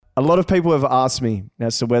A lot of people have asked me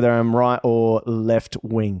as to whether I'm right or left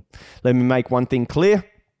wing. Let me make one thing clear.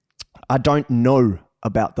 I don't know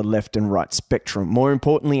about the left and right spectrum. More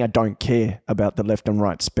importantly, I don't care about the left and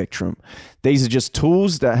right spectrum. These are just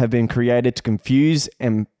tools that have been created to confuse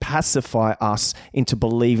and pacify us into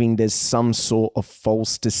believing there's some sort of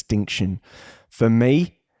false distinction. For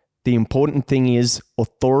me, the important thing is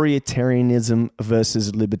authoritarianism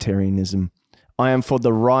versus libertarianism. I am for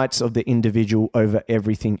the rights of the individual over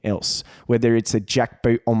everything else, whether it's a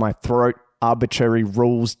jackboot on my throat, arbitrary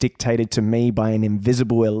rules dictated to me by an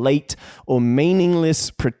invisible elite, or meaningless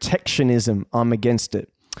protectionism. I'm against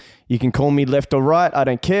it. You can call me left or right, I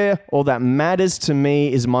don't care. All that matters to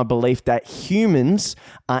me is my belief that humans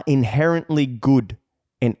are inherently good,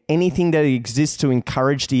 and anything that exists to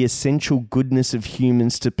encourage the essential goodness of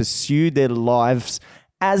humans to pursue their lives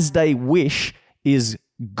as they wish is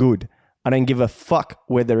good. I don't give a fuck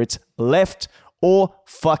whether it's left or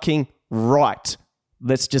fucking right.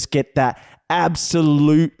 Let's just get that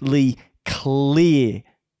absolutely clear.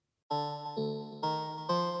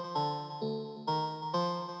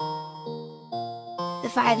 The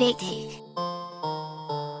 5-8T.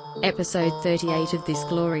 Episode 38 of this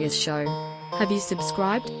glorious show. Have you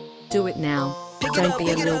subscribed? Do it now. Don't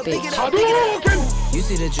be a little bitch. You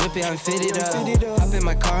see the drippy, I'm fitted up. Hop in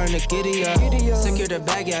my car and the giddy up. Secure the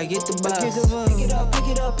bag, yeah, I get the bus. Pick it up, pick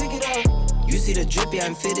it up, pick it up. You see the drippy,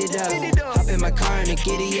 I'm fitted up. Hop in my car and the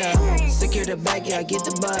giddy up. Secure the bag, yeah, I get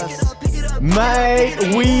the bus.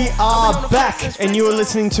 Mate, we are back, and you are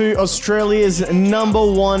listening to Australia's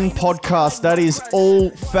 #1 podcast. That is All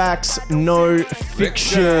Facts, No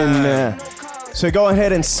Fiction. So go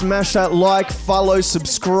ahead and smash that like, follow,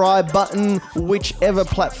 subscribe button, whichever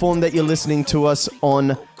platform that you're listening to us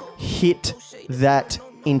on. Hit that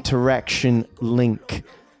interaction link.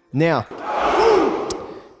 Now,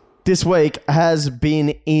 this week has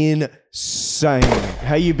been insane.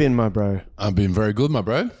 How you been, my bro? I've been very good, my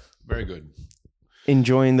bro. Very good.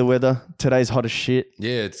 Enjoying the weather? Today's hot as shit.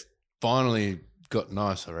 Yeah, it's finally got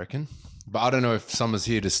nice, I reckon. But I don't know if summer's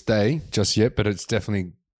here to stay just yet, but it's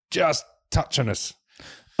definitely just touching us.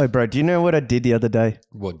 Oh, bro, do you know what I did the other day?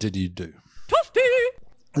 What did you do?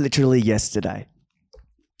 Literally yesterday.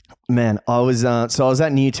 Man, I was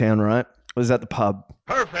at Newtown, right? I was at the pub.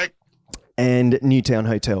 Perfect. And Newtown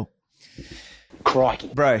Hotel. Crikey.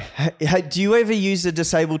 Bro, hey, do you ever use the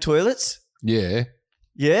disabled toilets? Yeah.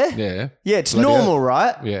 Yeah? Yeah. Yeah, it's Bloody normal, hell.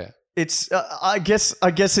 right? Yeah. It's, I guess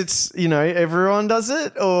it's, everyone does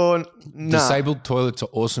it or nah? Disabled toilets are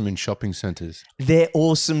awesome in shopping centres. They're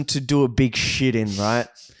awesome to do a big shit in, right?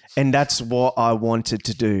 And that's what I wanted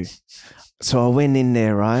to do. So I went in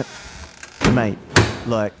there, right? Mate,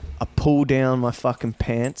 like, I pull down my fucking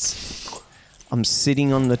pants. I'm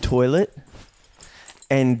sitting on the toilet.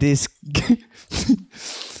 And this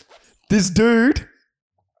dude...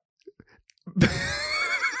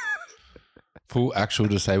 Full actual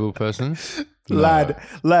disabled person? Lad,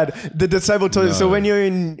 the disabled toilet. No. So when you're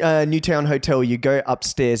in Newtown Hotel, you go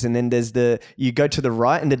upstairs and then you go to the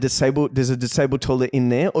right and there's a disabled toilet in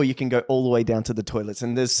there, or you can go all the way down to the toilets,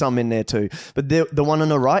 and there's some in there too. But the one on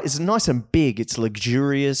the right is nice and big. It's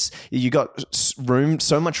luxurious. You got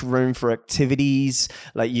so much room for activities.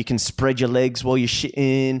 Like you can spread your legs while you're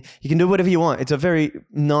shitting. You can do whatever you want. It's a very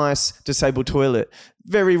nice disabled toilet.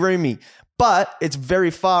 Very roomy. But it's very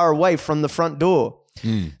far away from the front door.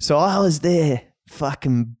 So I was there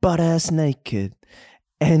fucking butt-ass naked.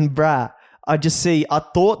 And bruh, I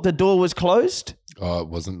thought the door was closed. Oh, it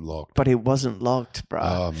wasn't locked. But it wasn't locked, bruh.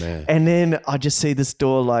 Oh, man. And then I just see this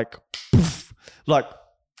door like, poof, like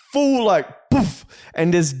full like, poof.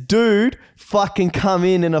 And this dude fucking come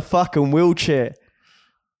in a fucking wheelchair.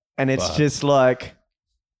 And it's just like,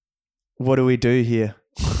 what do we do here?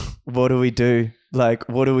 What do we do? Like,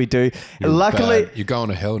 what do we do? Luckily, you're going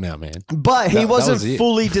to hell now, man. But he wasn't was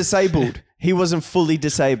fully disabled. He wasn't fully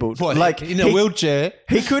disabled. What? Like In a wheelchair?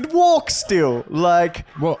 He could walk still. Like,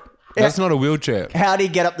 What? That's not a wheelchair. how did he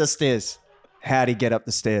get up the stairs? How did he get up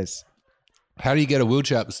the stairs? How do you get a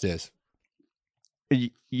wheelchair up the stairs?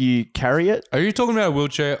 You carry it? Are you talking about a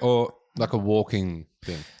wheelchair or like a walking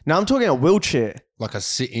thing? No, I'm talking a wheelchair. Like a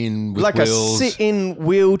sit-in with Like wheels? a sit-in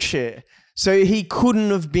wheelchair. So he couldn't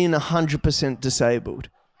have been 100% disabled.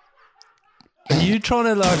 Are you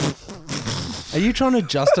trying to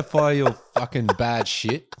justify your fucking bad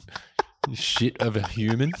shit? Shit of a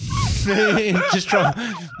human? Just trying.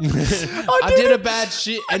 I did a bad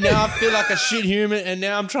shit and now I feel like a shit human and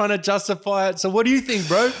now I'm trying to justify it. So what do you think,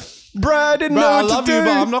 bro? Bro, I didn't Bro, know I what love to do. you,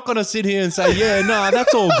 but I'm not gonna sit here and say, yeah, no,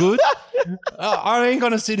 that's all good. I ain't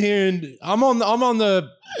gonna sit here and I'm on the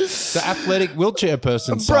The athletic wheelchair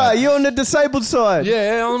person Bruh, side. you're on the disabled side.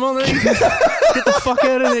 Yeah, I'm on there. Get the fuck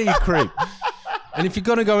out of there, you creep. And if you're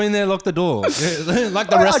going to go in there, lock the door. Like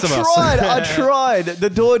the rest of us. I tried. The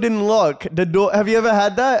door didn't lock. The door. Have you ever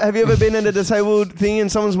had that? Have you ever been in a disabled thing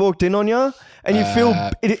and someone's walked in on you? And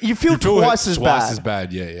you feel twice as bad. Twice as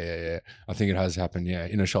bad, yeah. I think it has happened,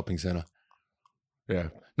 in a shopping centre. Yeah.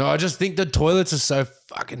 No, I just think the toilets are so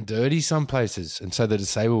fucking dirty some places. And so the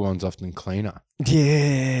disabled one's often cleaner.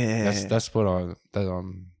 Yeah. That's what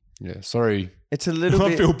sorry. It's a little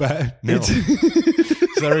bit. I feel bad. No.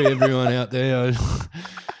 Sorry, everyone out there.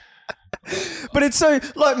 But it's so,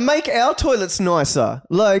 like, make our toilets nicer.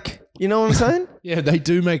 Like, you know what I'm saying? Yeah, they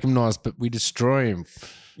do make them nice, but we destroy them.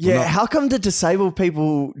 Yeah, how come the disabled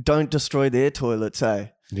people don't destroy their toilets, eh?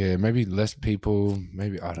 Yeah, maybe less people,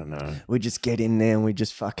 maybe, I don't know. We just get in there and we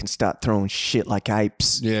just fucking start throwing shit like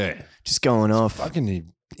apes. Yeah. Just going off.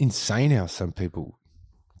 Fucking insane how some people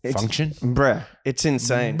function. Bruh, it's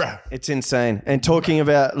insane. Bruh. It's insane. And talking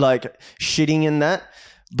about like shitting in that,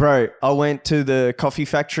 bro, I went to the coffee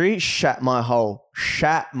factory, shat my hole.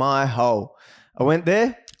 I went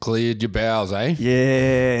there. Cleared your bowels, eh?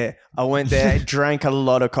 Yeah. I went there, drank a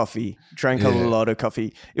lot of coffee.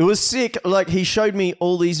 It was sick. Like, he showed me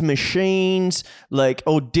all these machines, like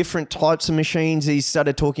all different types of machines. He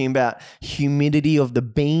started talking about humidity of the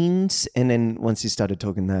beans. And then once he started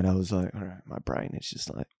talking that, I was like, all right, my brain is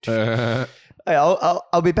just like, hey,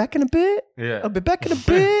 I'll be back in a bit. Yeah. I'll be back in a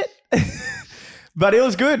bit. But it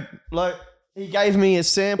was good. Like, he gave me a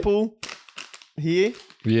sample here.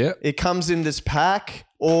 Yeah. It comes in this pack,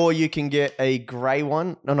 or you can get a grey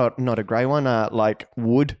one. No, not a grey one, like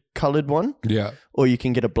wood coloured one. Yeah. Or you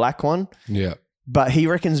can get a black one. Yeah. But he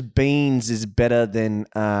reckons beans is better than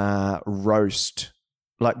roast.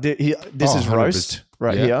 Like this is 100%. roast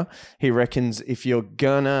right here. He reckons if you're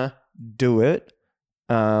gonna do it,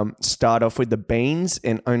 start off with the beans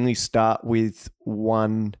and only start with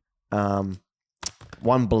one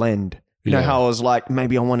blend. You know how I was like,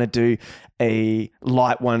 maybe I want to do a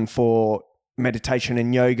light one for meditation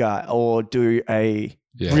and yoga, or do a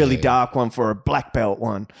really dark one for a black belt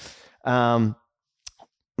one.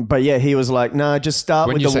 But yeah, he was like, no, just start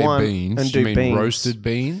when with you the say one beans, and do you mean beans. roasted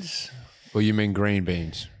beans, or you mean green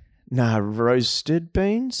beans? Nah, roasted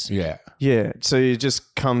beans. Yeah. Yeah. So it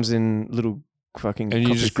just comes in little fucking. And you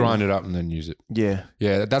coffee just things. grind it up and then use it. Yeah.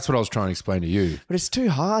 Yeah, that's what I was trying to explain to you. But it's too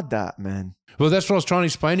hard, that, man. Well, that's what I was trying to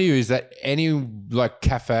explain to you, is that any like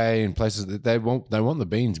cafe and places that they want the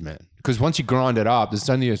beans, man. Because once you grind it up, there's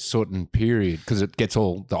only a certain period because it gets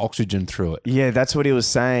all the oxygen through it. Yeah, that's what he was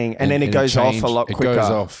saying. And then it goes off a lot quicker. It goes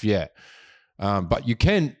off, yeah. But you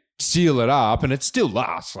can seal it up and it still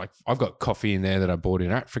lasts. Like, I've got coffee in there that I bought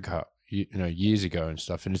in Africa, years ago and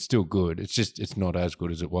stuff, and it's still good. It's just, it's not as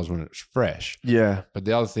good as it was when it was fresh. Yeah. But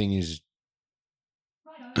the other thing is,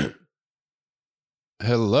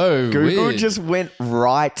 hello, Google weird. just went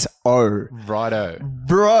righto. Righto.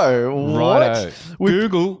 Bro, what? Righto.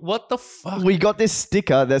 Google, what the fuck? We got this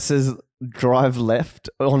sticker that says drive left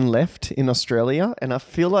on left in Australia, and I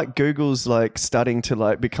feel like Google's like starting to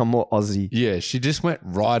like become more Aussie. Yeah, she just went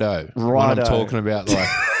righto. When Righto. I'm talking about like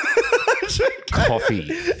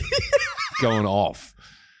coffee going off.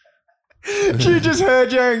 She just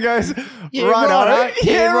heard you and goes, Yeah, righto. righto.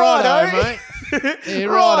 Yeah, righto, mate. Yeah,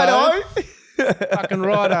 righto. Fucking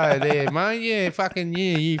righto there, mate. Yeah, fucking,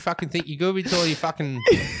 yeah, you fucking think you're good with all your fucking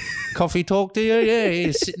coffee talk, do you? Yeah,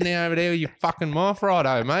 you're sitting there over there with your fucking mouth,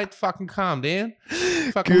 righto, mate. Fucking calm down.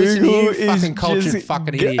 Fucking listen to you, Google is fucking cultured just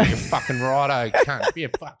fucking idiot. You fucking righto cunt. Yeah,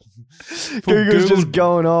 fucking. Google's just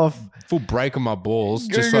going off. Full break on my balls.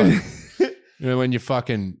 Just Google. like, when you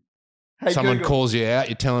fucking, Hey, someone Google. calls you out,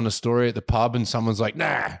 you're telling a story at the pub and someone's like,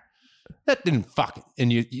 nah. That didn't fuck.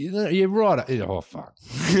 And you're right. Oh, fuck.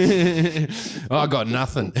 I got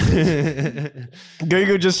nothing.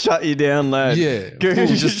 Google just shut you down, lad. Yeah. Google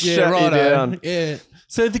just shut you down. Yeah.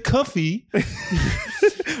 So the coffee,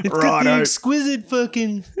 it's got the Righto. exquisite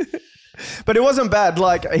fucking. But it wasn't bad.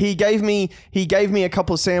 Like, he gave me a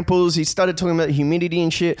couple samples. He started talking about humidity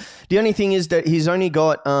and shit. The only thing is that he's only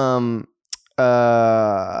got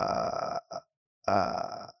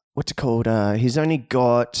what's it called? He's only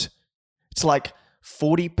got, it's like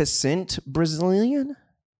 40% Brazilian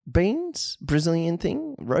beans, Brazilian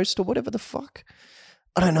thing, roast or whatever the fuck.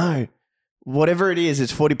 I don't know. Whatever it is,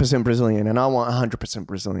 it's 40% Brazilian, and I want 100%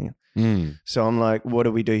 Brazilian. So I'm like, what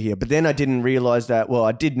do we do here? But then I didn't realize that, well,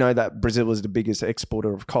 I did know that Brazil was the biggest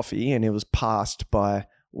exporter of coffee, and it was passed by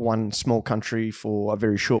one small country for a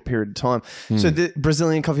very short period of time. So the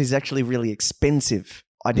Brazilian coffee is actually really expensive.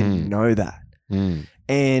 I didn't know that.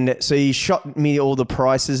 And so he shot me all the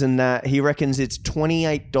prices and that. He reckons it's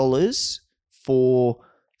 $28 for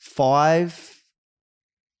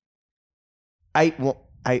 8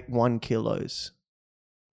 1 kilos.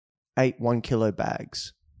 8 1 kilo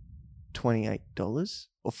bags. $28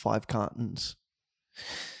 or 5 cartons.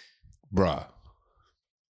 Bruh.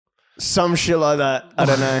 Some shit like that. I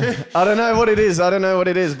don't know. I don't know what it is.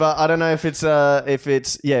 But I don't know if it's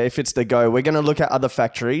the go. We're gonna look at other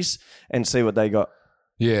factories and see what they got.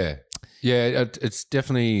 Yeah. It's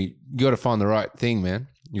definitely, you got to find the right thing, man.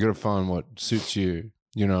 You got to find what suits you.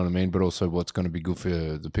 You know what I mean? But also what's going to be good for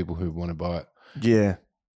the people who want to buy it. Yeah.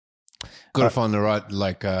 Got to find the right,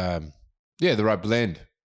 the right blend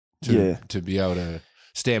to be able to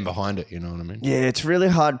stand behind it. You know what I mean? Yeah, it's really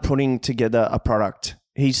hard putting together a product.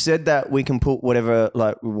 He said that we can put whatever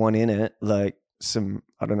we want in it, like some,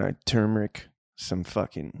 I don't know, turmeric, some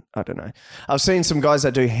fucking, I don't know. I've seen some guys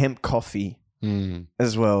that do hemp coffee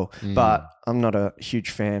as well, but I'm not a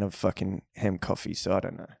huge fan of fucking hemp coffee, so I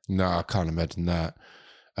don't know. No, I can't imagine that.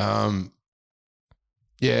 I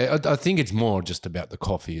think it's more just about the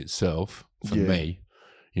coffee itself for me.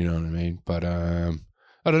 You know what I mean? But I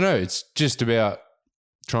don't know. It's just about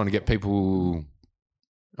trying to get people,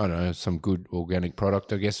 I don't know, some good organic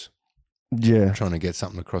product, I guess. Yeah. Trying to get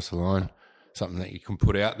something across the line, something that you can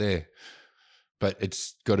put out there. But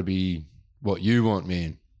it's got to be what you want,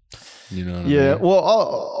 man. You know what I mean? Well,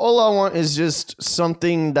 all I want is just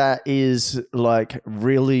something that is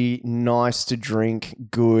really nice to drink,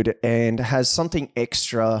 good, and has something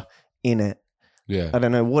extra in it. Yeah. I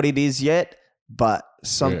don't know what it is yet, but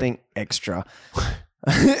something extra.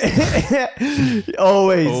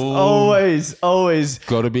 always.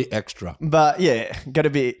 Got to be extra. But yeah, gotta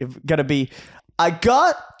be. I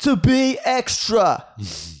got to be extra.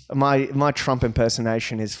 My Trump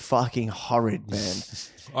impersonation is fucking horrid, man.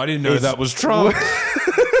 I didn't know that was Trump.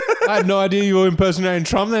 I had no idea you were impersonating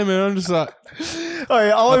Trump there, man. I'm just like, I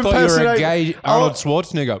thought you were a gay Arnold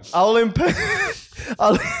Schwarzenegger.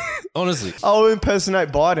 Honestly. I'll impersonate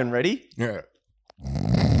Biden. Ready? Yeah.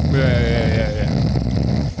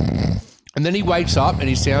 And then he wakes up and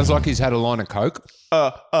he sounds like he's had a line of coke.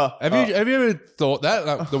 Have you ever thought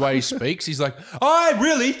that? The way he speaks, he's like, I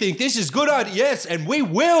really think this is a good idea. Yes, and we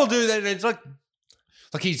will do that. And it's like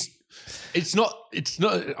it's not,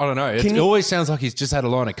 I don't know. It always sounds like he's just had a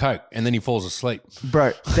line of coke and then he falls asleep.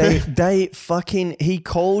 Bro, he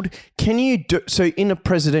called, so in a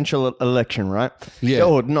presidential election, right? Yeah.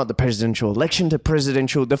 Or not the presidential election,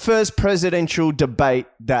 the first presidential debate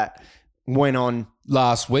that went on.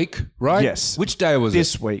 Last week, right? Yes. Which day was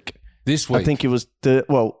This week. I think it was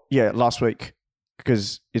last week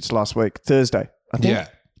because it's last week. Thursday, I think. Yeah.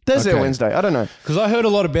 Thursday or Wednesday. I don't know. Because I heard a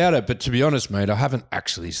lot about it, but to be honest, mate, I haven't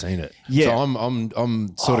actually seen it. Yeah. So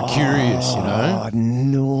I'm sort of curious, you know? Oh,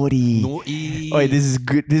 naughty. Wait, this is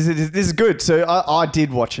good. This is good. So I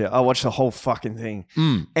did watch it. I watched the whole fucking thing.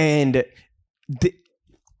 And the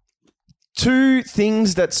two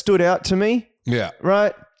things that stood out to me. Yeah.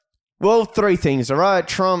 Right? Well, three things, all right?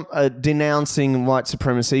 Trump denouncing white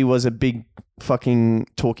supremacy was a big fucking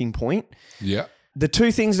talking point. Yeah. The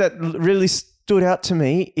two things that really stood out to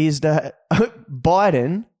me is that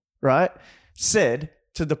Biden, right, said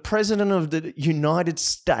to the president of the United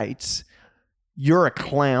States, you're a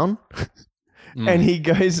clown. And he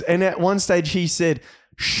goes, and at one stage he said,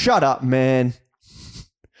 shut up, man.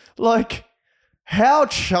 How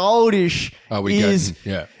childish is...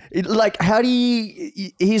 Yeah. How do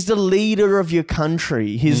you... He's the leader of your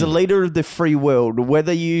country. He's the leader of the free world.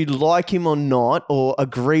 Whether you like him or not, or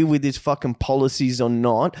agree with his fucking policies or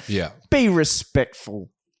not, be respectful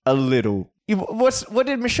a little. What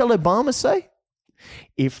did Michelle Obama say?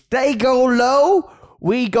 If they go low,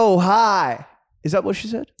 we go high. Is that what she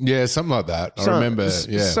said? Yeah, something like that. I remember,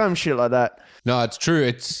 some shit like that. No, it's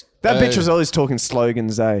true. That bitch was always talking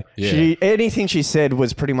slogans, eh? Yeah. Anything she said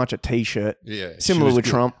was pretty much a T-shirt. Yeah. Similar with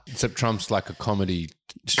Trump. Except Trump's like a comedy shirt.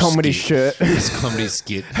 It's a comedy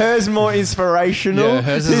skit. Hers more inspirational. Yeah,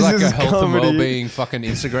 hers is like a health and well-being fucking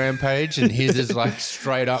Instagram page, and his is like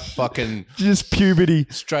straight up fucking... Just puberty.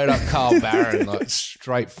 Straight up Carl Barron, like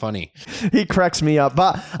straight funny. He cracks me up.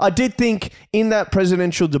 But I did think in that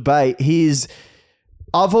presidential debate,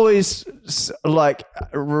 I've always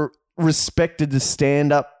respected the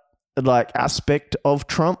stand-up aspect of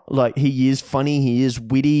Trump. He is funny, he is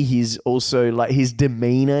witty, he's also his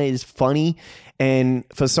demeanor is funny, and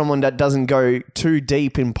for someone that doesn't go too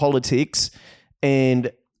deep in politics,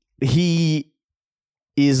 and he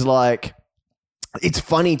is it's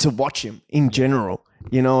funny to watch him in general.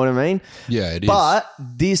 You know what I mean? Yeah, it is. But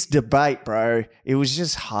this debate, bro, it was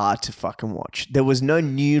just hard to fucking watch. There was no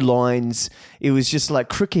new lines. It was just like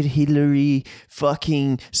Crooked Hillary,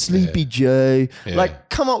 fucking Sleepy Joe. Yeah. Like,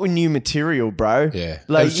 come up with new material, bro. Yeah.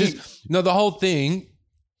 Like, It was just, no, the whole thing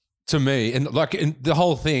to me, and like in the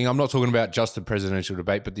whole thing, I'm not talking about just the presidential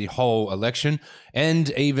debate, but the whole election, and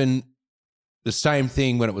even the same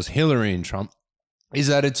thing when it was Hillary and Trump, is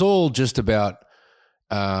that it's all just about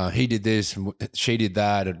he did this and she did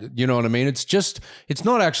that. You know what I mean? It's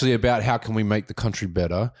not actually about how can we make the country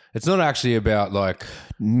better. It's not actually about like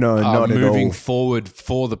not moving at all. forward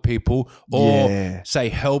for the people or Yeah. say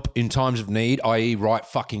help in times of need, i.e. right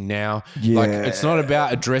fucking now. Yeah. Like it's not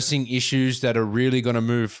about addressing issues that are really going to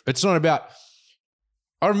move. It's not about,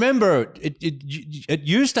 I remember it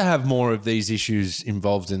used to have more of these issues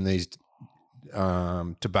involved in these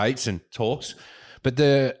debates and talks, but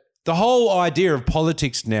the whole idea of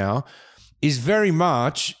politics now is very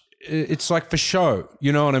much, it's like for show.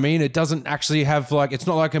 You know what I mean? It doesn't actually have like, it's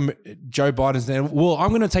not like Joe Biden's there. Well, I'm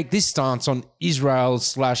going to take this stance on Israel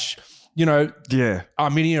 / Yeah.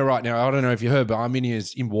 Armenia right now. I don't know if you heard, but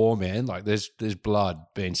Armenia's in war, man. Like there's blood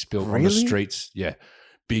being spilled on the Really? streets. Yeah.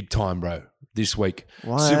 Big time, bro. This week.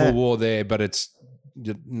 What? Civil war there, but it's,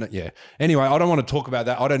 yeah. Anyway, I don't want to talk about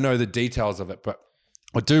that. I don't know the details of it, but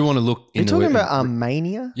I do want to look You're into talking it. about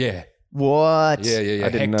Armenia? Yeah. What? Yeah. I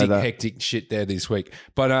didn't know that. Hectic shit there this week.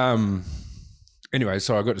 But anyway,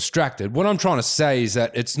 sorry, I got distracted. What I'm trying to say is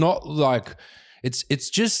that it's not like it's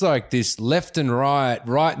just like this left and right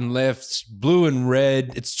and left, blue and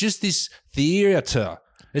red. It's just this theater.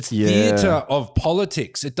 It's theater of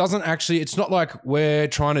politics. It doesn't actually, it's not like we're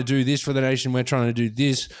trying to do this for the nation, we're trying to do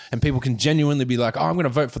this, and people can genuinely be like, oh, I'm going to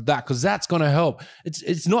vote for that because that's going to help.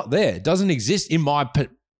 It's not there. It doesn't exist in my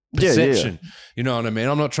perception. You know what I mean?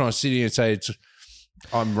 I'm not trying to sit here and say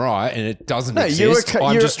I'm right and it doesn't exist.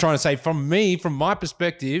 I'm just trying to say from my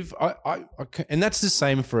perspective, I and that's the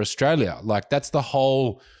same for Australia. Like that's the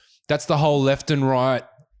whole left and right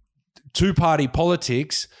two-party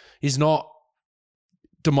politics is not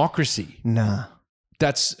democracy. Nah.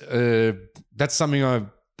 That's something I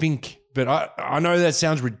think, but I know that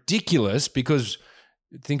sounds ridiculous because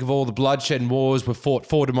think of all the bloodshed and wars were fought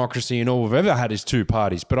for democracy and all we've ever had is two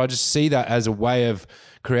parties. But I just see that as a way of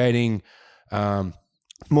creating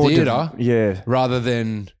more theater rather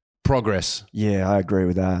than progress. Yeah, I agree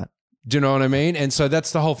with that. Do you know what I mean? And so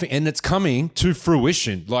that's the whole thing. And it's coming to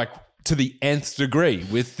fruition, like to the nth degree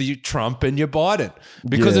with the Trump and your Biden.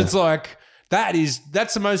 Because it's like,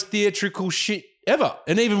 that's the most theatrical shit ever.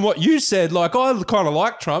 And even what you said, like I kind of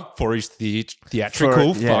like Trump for his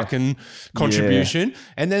theatrical fucking contribution.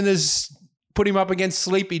 And then there's put him up against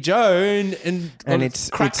Sleepy Joe and it's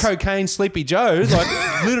crack cocaine Sleepy Joe, like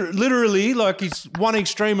literally like he's one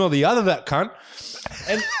extreme or the other, that cunt.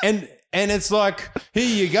 And it's like, here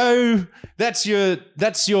you go. That's your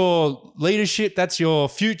leadership. That's your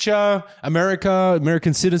future,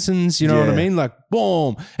 American citizens. You know what I mean? Like,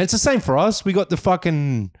 boom. And it's the same for us. We got the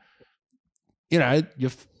fucking,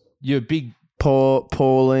 your big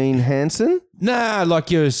Pauline Hanson. Nah, like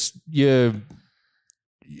the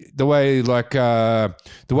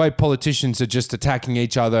way politicians are just attacking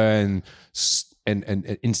each other and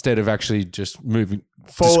instead of actually just moving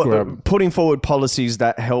forward, putting forward policies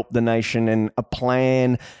that help the nation and a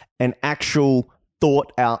plan, an actual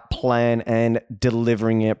thought out plan and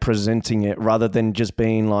delivering it, presenting it rather than just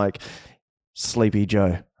being like Sleepy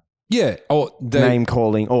Joe. Yeah. Or name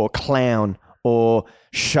calling or clown or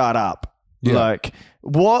shut up. Yeah. Like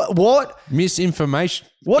what misinformation?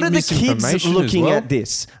 What are the kids looking at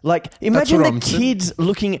this? Like, imagine the kids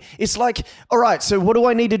looking. It's like, all right, so what do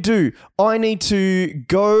I need to do? I need to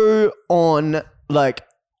go on, like,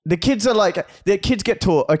 the kids get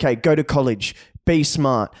taught, okay, go to college, be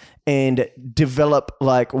smart, and develop,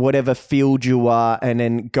 like, whatever field you are, and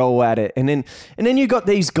then go at it. And then you got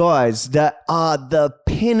these guys that are the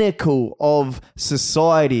pinnacle of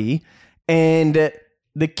society, and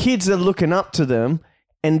the kids are looking up to them,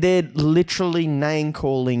 and they're literally name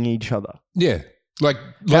calling each other. Yeah, like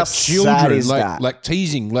children, like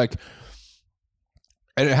teasing, like,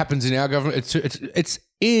 and it happens in our government. It's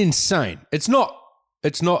insane. It's not.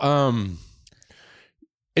 It's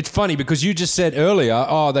funny because you just said earlier,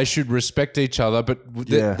 oh, they should respect each other, but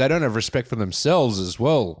they don't have respect for themselves as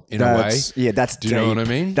well, in a way. Yeah, that's deep. Do you know what I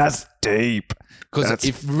mean? That's deep. Because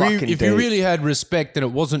if you really had respect and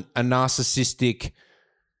it wasn't a narcissistic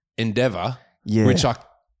endeavor, which I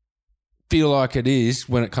feel like it is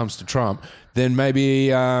when it comes to Trump, then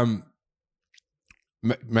maybe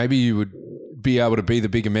you would be able to be the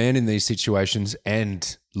bigger man in these situations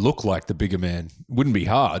and look like the bigger man. Wouldn't be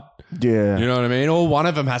hard. Yeah. You know what I mean? All one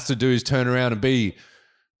of them has to do is turn around and be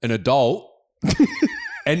an adult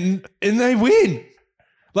and they win.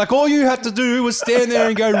 Like all you have to do was stand there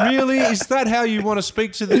and go, really? Is that how you want to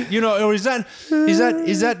speak to the, or is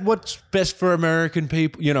that what's best for American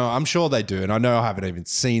people? I'm sure they do. And I know I haven't even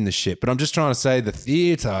seen the shit, but I'm just trying to say the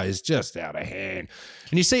theater is just out of hand.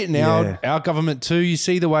 And you see it now, our government too. You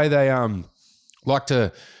see the way they like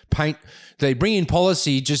to paint. They bring in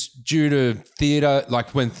policy just due to theatre,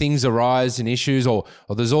 like when things arise in issues or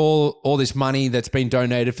there's all this money that's been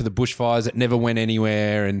donated for the bushfires that never went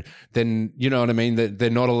anywhere. And then, you know what I mean? They're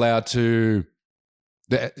not allowed to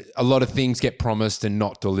 – a lot of things get promised and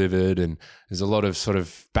not delivered, and there's a lot of sort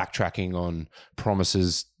of backtracking on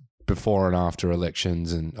promises before and after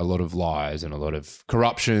elections, and a lot of lies and a lot of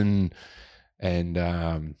corruption and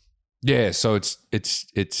so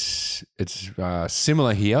it's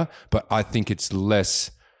similar here, but I think it's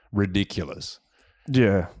less ridiculous.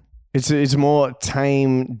 Yeah, it's more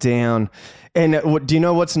tamed down. And do you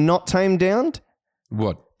know what's not tamed down?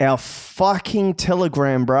 What? Our fucking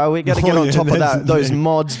Telegram, bro. We got to get on top of those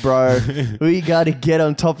mods, bro. We got to get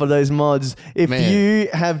on top of those mods. If you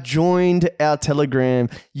have joined our Telegram,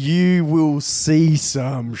 you will see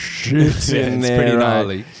some shit in there. It's pretty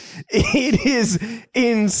gnarly. It is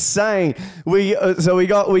insane. We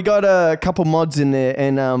got a couple mods in there,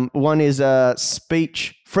 and one is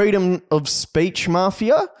freedom of speech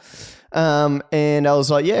mafia. And I was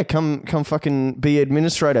like, yeah, come fucking be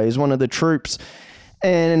administrator. He's one of the troops.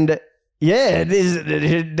 And yeah,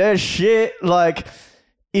 this shit like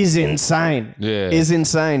is insane. Yeah, is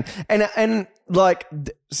insane. And like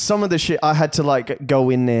some of the shit I had to like go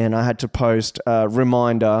in there and I had to post a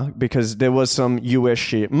reminder because there was some US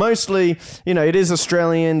shit. Mostly, it is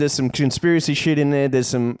Australian. There's some conspiracy shit in there. There's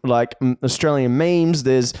some like Australian memes.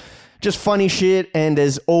 There's just funny shit, and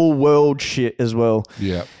there's all world shit as well.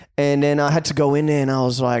 Yeah. And then I had to go in there and I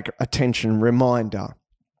was like, attention, reminder.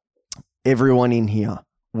 Everyone in here,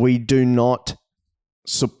 we do not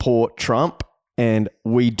support Trump and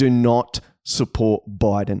we do not support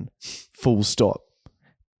Biden. Full stop.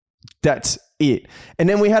 That's it. And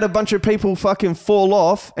then we had a bunch of people fucking fall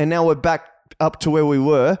off, and now we're back up to where we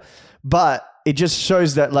were. But it just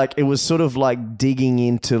shows that like it was sort of like digging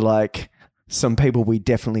into like some people we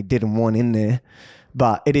definitely didn't want in there.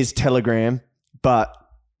 But it is Telegram. But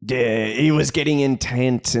yeah, he was getting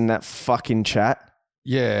intense in that fucking chat.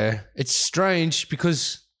 Yeah, it's strange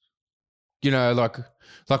because, like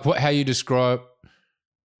how you describe.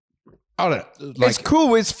 I don't know. Like, it's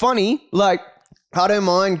cool. It's funny. Like, I don't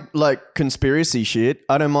mind like conspiracy shit.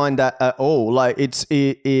 I don't mind that at all. Like,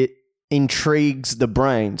 it intrigues the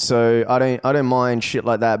brain. So I don't mind shit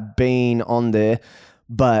like that being on there.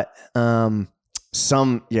 But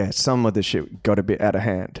some of the shit got a bit out of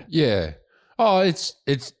hand. Yeah. Oh, it's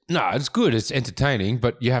good. It's entertaining,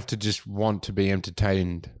 but you have to just want to be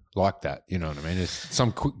entertained like that. You know what I mean? There's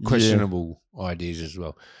some questionable ideas as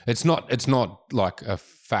well. It's not like a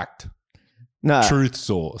fact. No. Truth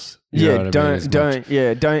source. Don't go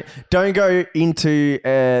into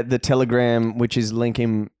the Telegram, which is link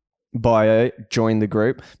in bio, join the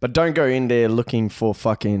group, but don't go in there looking for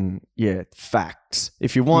fucking facts.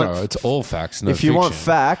 If you want, no, it's all facts. No if fiction. You want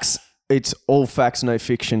facts, it's all facts, no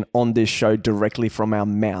fiction on this show directly from our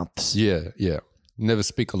mouths. Yeah. Never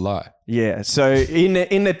speak a lie. Yeah. So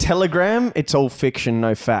in the Telegram, it's all fiction,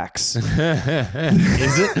 no facts. Is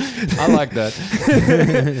it? I like that.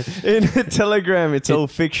 In the Telegram, it's all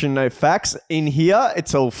fiction, no facts. In here,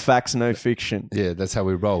 it's all facts, no fiction. Yeah, that's how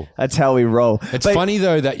we roll. That's how we roll. It's funny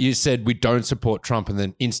though that you said we don't support Trump and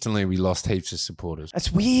then instantly we lost heaps of supporters.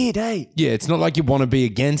 That's weird, eh? Yeah, it's not like you want to be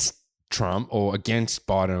against Trump or against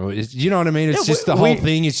Biden. Or, you know what I mean? It's just the whole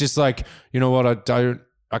thing is just like, you know what?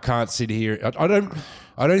 I can't sit here.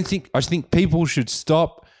 I think people should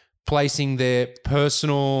stop placing their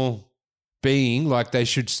personal being, like they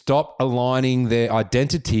should stop aligning their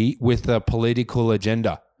identity with a political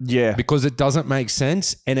agenda. Yeah. Because it doesn't make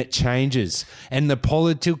sense and it changes. And the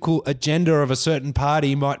political agenda of a certain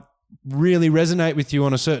party might really resonate with you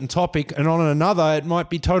on a certain topic, and on another it might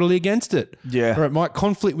be totally against it. Yeah. Or it might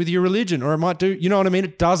conflict with your religion, or it might do, you know what I mean?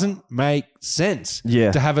 It doesn't make sense.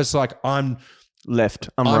 Yeah. To have us like, I'm left,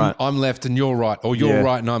 I'm right. I'm left and you're right, or you're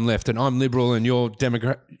right and I'm left, and I'm liberal and you're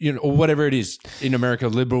Democrat, or whatever it is. In America,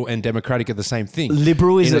 liberal and democratic are the same thing.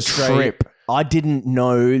 Liberal is a trip. I didn't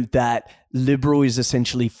know that liberal is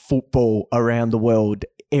essentially football around the world.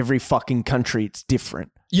 Every fucking country, it's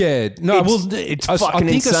different. Yeah, no, it's I fucking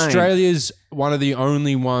think insane. Australia's one of the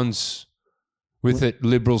only ones with it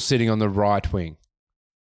liberal sitting on the right wing.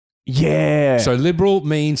 Yeah. So liberal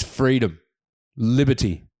means freedom,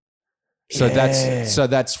 liberty. So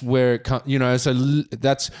that's where it comes,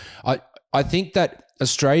 I think that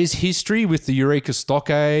Australia's history with the Eureka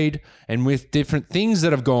Stockade and with different things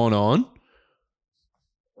that have gone on,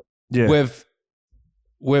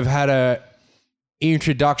 we've had a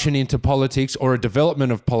introduction into politics or a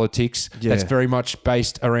development of politics that's very much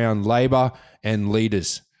based around labor and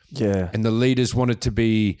leaders. Yeah. And the leaders wanted to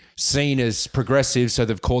be seen as progressive, so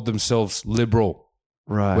they've called themselves liberal.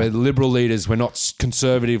 Right. We're liberal leaders. We're not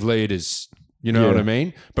conservative leaders. You know what I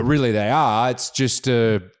mean? But really they are. It's just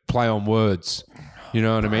a play on words. You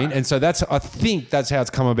know what I mean? And so I think that's how it's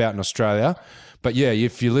come about in Australia. But yeah,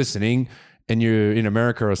 if you're listening and you're in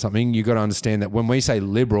America or something, you got to understand that when we say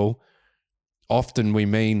liberal, often we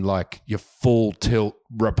mean like your full tilt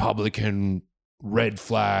Republican, red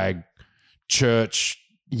flag, church,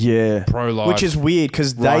 pro-life, which is weird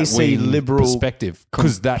because they see liberal perspective,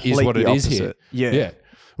 because that is what it is here. Yeah.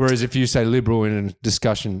 Whereas if you say liberal in a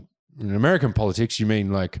discussion in American politics, you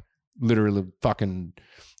mean like literally fucking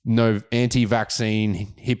no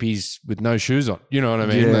anti-vaccine hippies with no shoes on. You know what I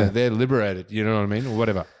mean? Yeah. They're liberated. You know what I mean? Or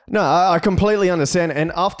whatever. No, I completely understand.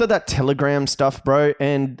 And after that Telegram stuff, bro,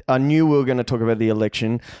 and I knew we were going to talk about the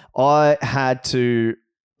election, I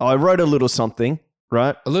wrote a little something,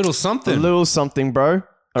 right? A little something? A little something, bro.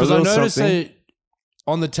 Because I noticed that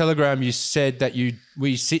on the Telegram you said that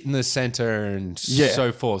we sit in the center and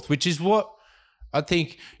so forth, which is what I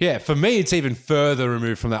think, for me it's even further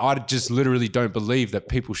removed from that. I just literally don't believe that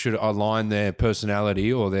people should align their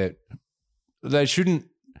personality or they shouldn't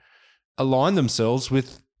align themselves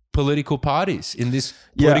with political parties in this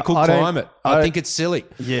political climate. I think it's silly.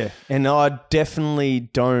 Yeah. And I definitely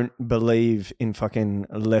don't believe in fucking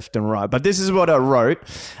left and right. But this is what I wrote,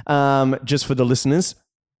 just for the listeners.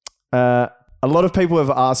 A lot of people have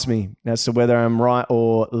asked me as to whether I'm right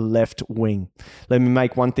or left wing. Let me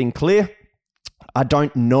make one thing clear. I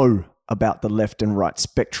don't know about the left and right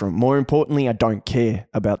spectrum. More importantly, I don't care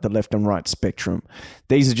about the left and right spectrum.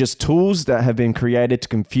 These are just tools that have been created to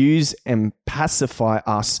confuse and pacify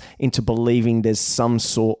us into believing there's some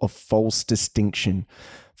sort of false distinction.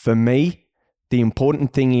 For me, the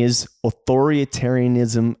important thing is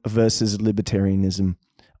authoritarianism versus libertarianism.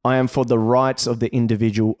 I am for the rights of the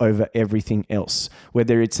individual over everything else,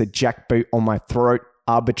 whether it's a jackboot on my throat,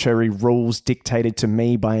 arbitrary rules dictated to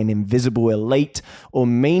me by an invisible elite, or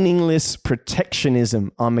meaningless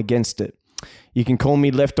protectionism. I'm against it. You can call me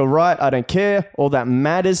left or right, I don't care. All that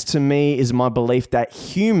matters to me is my belief that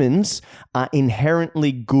humans are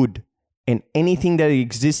inherently good, and anything that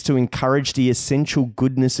exists to encourage the essential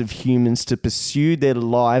goodness of humans to pursue their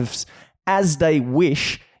lives as they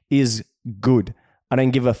wish is good. I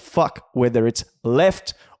don't give a fuck whether it's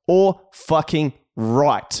left or fucking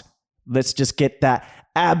right. Let's just get that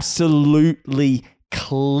absolutely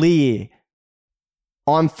clear.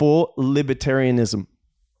 I'm for libertarianism.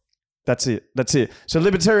 That's it. So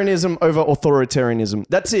libertarianism over authoritarianism.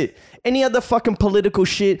 That's it. Any other fucking political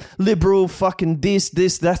shit, liberal fucking this,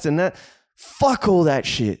 that, and that. Fuck all that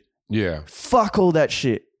shit. Yeah. Fuck all that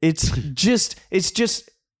shit. It's just,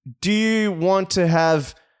 do you want to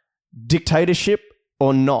have dictatorship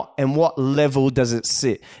or not? And what level does it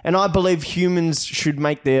sit? And I believe humans should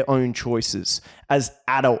make their own choices. As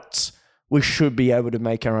adults, we should be able to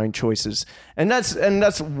make our own choices. And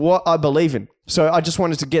that's what I believe in. So I just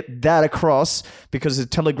wanted to get that across because the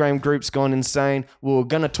Telegram group's gone insane. We're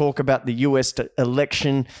going to talk about the US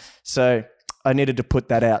election. So I needed to put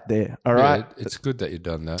that out there. All right. Yeah, it's good that you've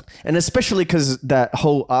done that. And especially because that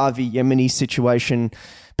whole RV Yemeni situation,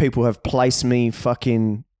 people have placed me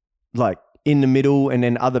fucking like in the middle, and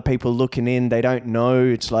then other people looking in, they don't know.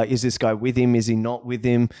 It's like, is this guy with him? Is he not with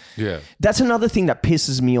him? Yeah. That's another thing that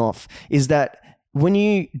pisses me off, is that when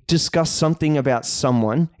you discuss something about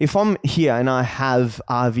someone, if I'm here and I have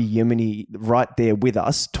RV Yemeni right there with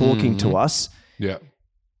us, talking to us,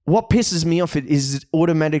 what pisses me off is it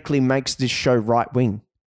automatically makes this show right wing.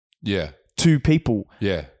 Yeah. To people.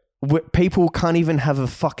 Yeah. People can't even have a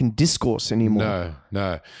fucking discourse anymore.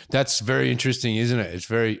 No. That's very interesting, isn't it? It's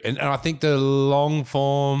very, and I think the long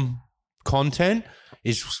form content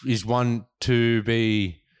is one to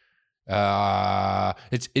be.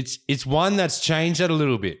 It's one that's changed that a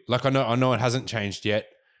little bit. Like I know it hasn't changed yet,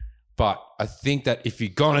 but I think that if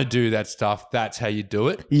you're gonna do that stuff, that's how you do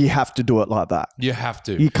it. You have to do it like that. You have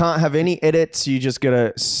to. You can't have any edits. You just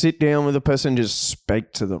gotta sit down with a person and just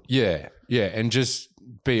speak to them. Yeah, and just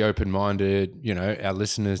be open-minded. You know, our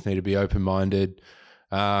listeners need to be open-minded.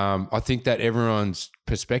 I think that everyone's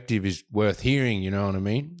perspective is worth hearing. You know what I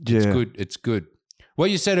mean? Yeah. It's good.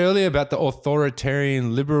 What you said earlier about the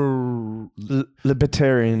authoritarian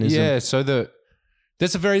libertarianism. Yeah, so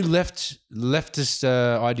That's a very leftist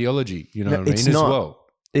ideology. You know what I mean? It's As not. well.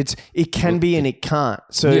 It can be and it can't.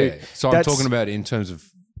 So So I'm that's- talking about in terms of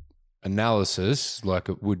analysis, like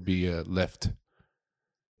it would be a left.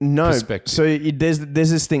 No, perspective. so there's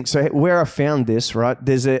this thing. So where I found this, right,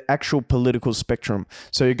 there's an actual political spectrum.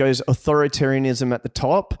 So it goes authoritarianism at the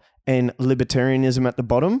top and libertarianism at the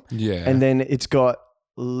bottom. Yeah. And then it's got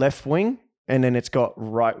left wing and then it's got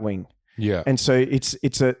right wing. Yeah. And so it's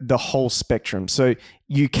the whole spectrum. So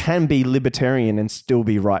you can be libertarian and still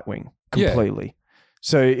be right wing completely.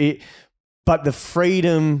 So but the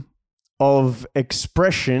freedom of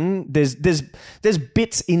expression, there's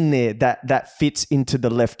bits in there that fits into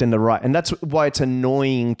the left and the right, and that's why it's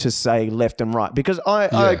annoying to say left and right, because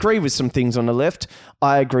I agree with some things on the left,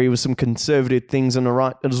 I agree with some conservative things on the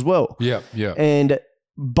right as well.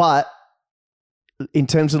 But in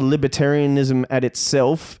terms of libertarianism at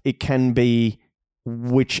itself, it can be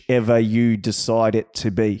whichever you decide it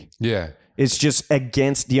to be. Yeah. It's just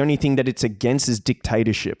against, the only thing that it's against is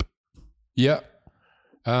dictatorship. Yeah.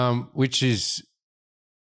 Which is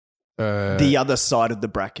the other side of the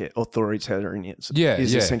bracket, authoritarianism,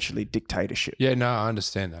 is essentially dictatorship. Yeah, no, I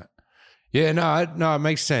understand that. Yeah, no, it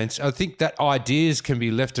makes sense. I think that ideas can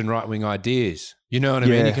be left and right wing ideas. You know what I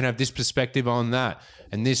mean? You can have this perspective on that,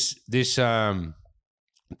 and this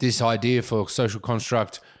idea for social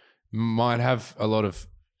construct might have a lot of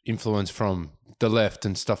influence from the left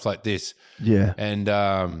and stuff like this. Yeah,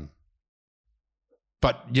 and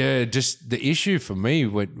but yeah, just the issue for me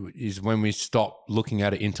is when we stop looking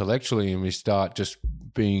at it intellectually and we start just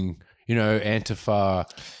being, Antifa,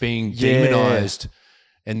 being demonized,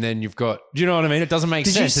 and then you've got, you know what I mean? It doesn't make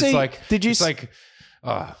sense. Did you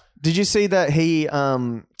see that he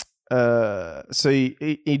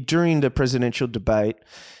during the presidential debate,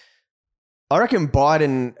 I reckon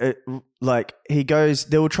Biden, he goes,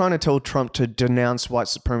 they were trying to tell Trump to denounce white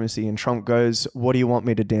supremacy, and Trump goes, what do you want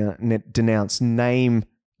me to denounce? Name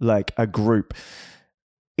like a group.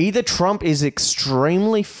 Either Trump is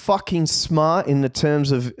extremely fucking smart in the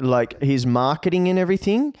terms of like his marketing and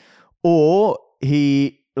everything, or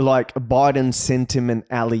Biden sent him an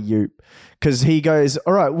alley-oop. Because he goes,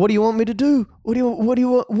 all right, what do you want me to do?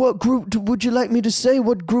 What group would you like me to say?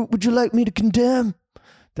 What group would you like me to condemn?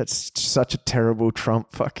 That's such a terrible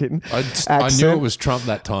Trump fucking I knew it was Trump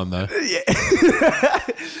that time, though. Yeah.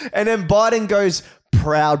 And then Biden goes,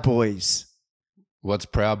 Proud Boys. What's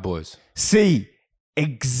Proud Boys? See,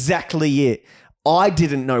 exactly it. I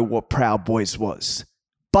didn't know what Proud Boys was.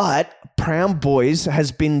 But Proud Boys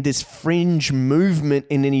has been this fringe movement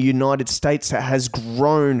in the United States that has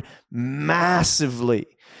grown massively.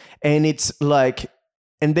 And it's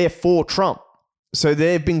and they're for Trump. So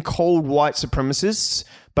they've been called white supremacists,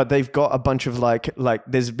 but they've got a bunch of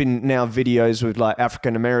there's been now videos with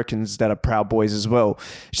African Americans that are Proud Boys as well.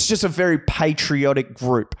 It's just a very patriotic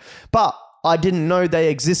group. But I didn't know they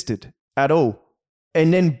existed at all.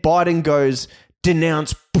 And then Biden goes,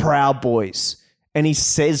 denounce Proud Boys. And he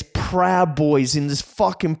says Proud Boys in this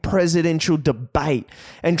fucking presidential debate.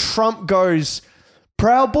 And Trump goes,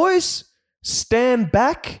 Proud Boys, stand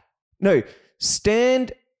back. No,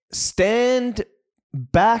 stand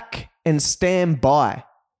back and stand by.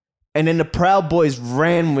 And then the Proud Boys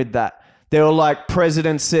ran with that. They were like,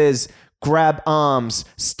 President says, grab arms,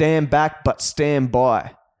 stand back, but stand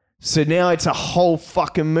by. So now it's a whole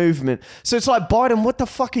fucking movement. So it's like, Biden, what the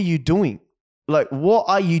fuck are you doing? What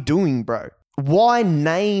are you doing, bro? Why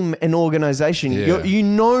name an organization? Yeah.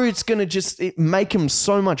 It's going to just make him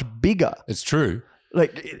so much bigger. It's true.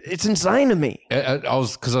 It's insane to me.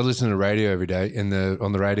 Because I listen to radio every day, and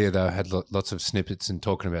on the radio they had lots of snippets and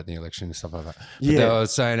talking about the election and stuff like that. But they were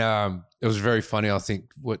saying it was very funny. I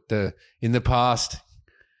think in the past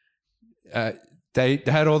they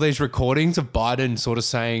had all these recordings of Biden sort of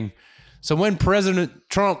saying, so when President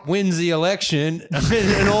Trump wins the election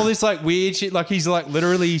and all this weird shit, he's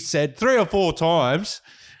literally said 3 or 4 times.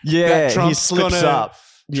 Yeah, he slips up.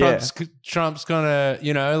 Trump's gonna,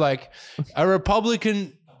 a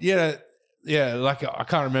Republican, I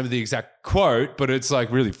can't remember the exact quote, but it's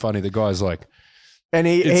really funny. The guy's and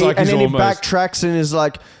he backtracks and is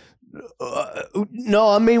like, no,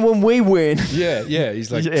 I mean when we win. Yeah,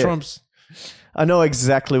 he's like Trump's. I know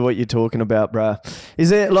exactly what you're talking about, bruh.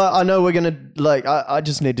 Is it I know we're gonna I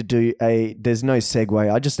just need to do there's no segue.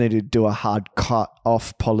 I just need to do a hard cut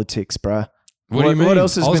off politics, bruh. What do you mean? What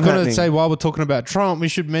else has been happening? I was going to say, while we're talking about Trump, we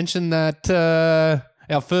should mention that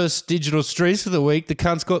our first digital streets of the week, the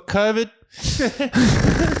cunt's got COVID.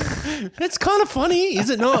 It's kind of funny, is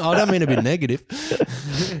it not? I don't mean to be negative.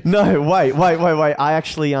 No, wait. I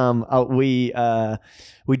actually,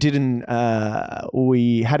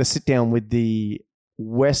 we had a sit down with the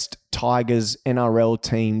West Tigers NRL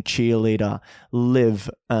team cheerleader, Liv,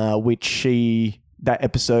 that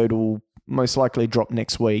episode will most likely drop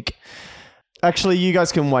next week. Actually, you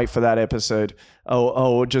guys can wait for that episode.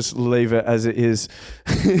 I'll just leave it as it is.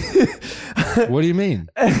 What do you mean?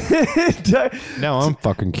 Now I'm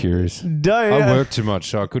fucking curious. I worked too much,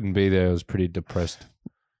 so I couldn't be there. I was pretty depressed.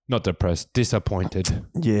 Not depressed, disappointed.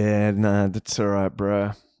 Yeah, no, that's all right,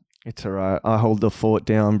 bro. It's all right. I hold the fort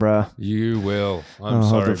down, bro. You will. I'll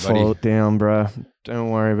hold the fort down, bro.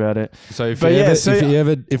 Don't worry about it. So if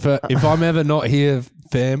I'm ever not here,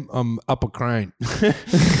 fam, I'm up a crane,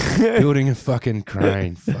 building a fucking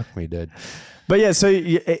crane. Fuck me, dead. But yeah, so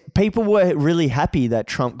people were really happy that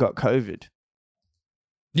Trump got COVID.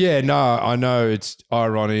 Yeah, no, I know it's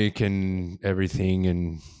ironic and everything,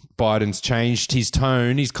 and Biden's changed his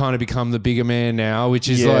tone. He's kind of become the bigger man now, which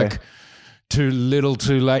is like too little,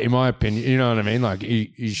 too late, in my opinion. You know what I mean? Like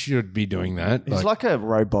he should be doing that. He's like a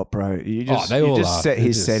robot, bro. You just set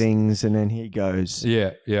his settings and then he goes.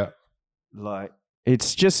 Yeah, yeah. Like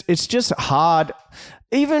it's just hard.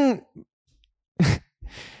 Even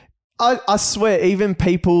I swear, even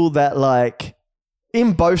people that like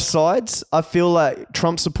in both sides, I feel like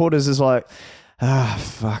Trump supporters is like,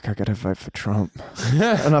 fuck, I gotta vote for Trump.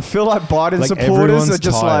 And I feel like Biden like supporters are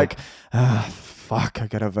just tired. like, fuck, I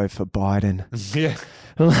gotta vote for Biden. Yeah.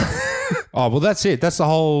 Oh, well, that's it. That's the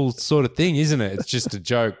whole sort of thing, isn't it? It's just a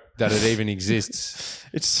joke that it even exists.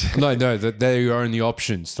 No, that they own the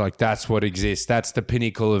options. Like that's what exists. That's the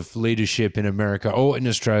pinnacle of leadership in America or in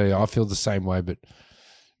Australia. I feel the same way, but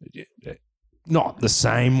not the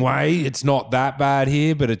same way. It's not that bad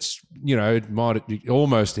here, but it's, it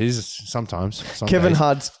almost is sometimes. Kevin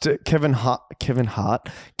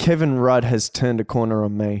Rudd has turned a corner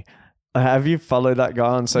on me. Have you followed that guy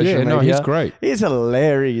on social media? Yeah, no, he's great. He's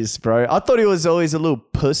hilarious, bro. I thought he was always a little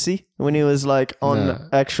pussy when he was like on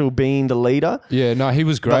actual being the leader. Yeah, no, he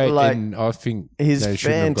was great. Like, and I think he's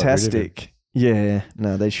fantastic. Yeah,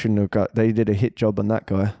 no, they shouldn't have they did a hit job on that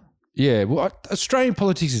guy. Yeah, well, Australian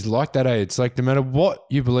politics is like that, eh? It's like no matter what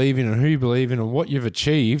you believe in and who you believe in and what you've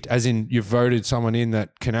achieved, as in you've voted someone in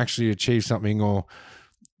that can actually achieve something or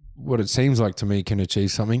what it seems like to me can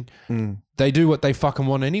achieve something, they do what they fucking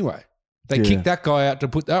want anyway. They kicked that guy out to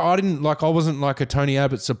put that. I wasn't like a Tony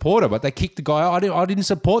Abbott supporter, but they kicked the guy out. I didn't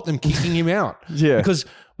support them kicking him out. Yeah. Because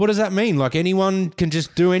what does that mean? Like anyone can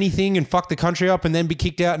just do anything and fuck the country up and then be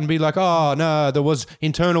kicked out and be like, oh, no, there was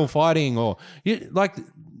internal fighting or like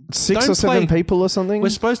 6 or 7 people or something. We're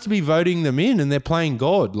supposed to be voting them in and they're playing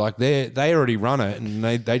God. Like they already run it and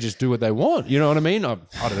they just do what they want. You know what I mean? I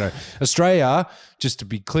don't know. Australia, just to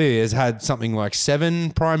be clear, has had something like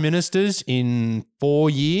 7 prime ministers in 4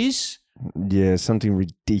 years. Yeah, something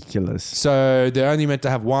ridiculous. So they're only meant to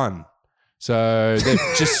have 1. So they've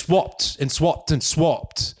just swapped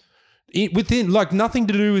within like nothing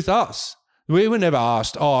to do with us. We were never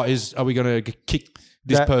asked, are we going to kick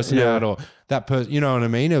this person out or that person? You know what I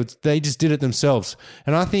mean? They just did it themselves.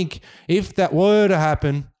 And I think if that were to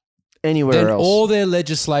happen anywhere else, all their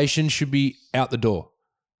legislation should be out the door.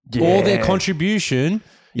 Yeah. All their contribution.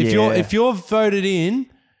 If you're voted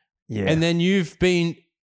in and then you've been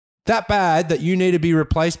that bad that you need to be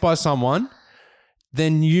replaced by someone,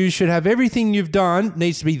 then you should have everything you've done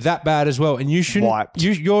needs to be that bad as well. And you shouldn't,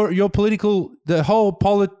 your political, the whole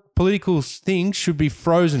political thing should be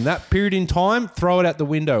frozen. That period in time, throw it out the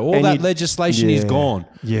window. All that legislation is gone.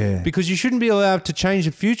 Yeah. Because you shouldn't be allowed to change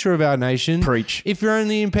the future of our nation. Preach. If you're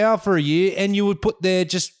only in power for a year and you would put there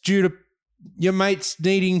just due to your mates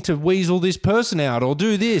needing to weasel this person out or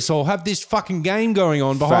do this or have this fucking game going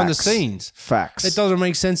on behind the scenes. Facts. It doesn't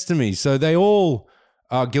make sense to me. So they all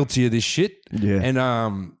are guilty of this shit. Yeah.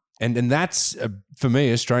 And that's, for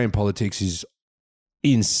me, Australian politics is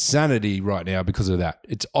insanity right now because of that.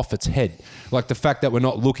 It's off its head. Like the fact that we're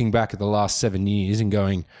not looking back at the last 7 years and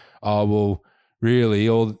going, oh, well, really,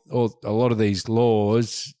 a lot of these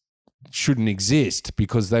laws shouldn't exist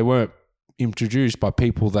because they weren't introduced by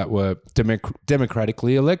people that were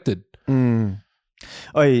democratically elected.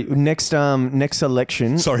 Oh, next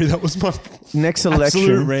election. Sorry, that was my next election.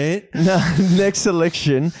 Absolute rant. No, next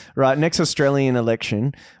election, right? Next Australian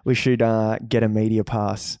election, we should get a media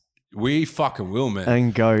pass. We fucking will, man.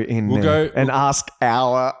 And go in and ask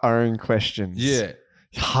our own questions. Yeah.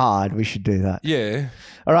 Hard. We should do that. Yeah.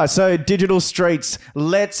 All right. So digital streets.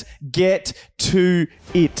 Let's get to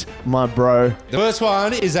it, my bro. The first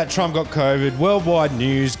one is that Trump got COVID. Worldwide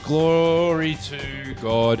news. Glory to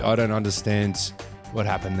God. I don't understand what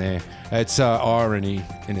happened there. It's irony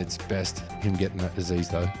in its best, him getting that disease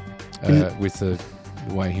though, with the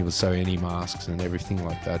way he was so anti-masks and everything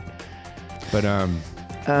like that. But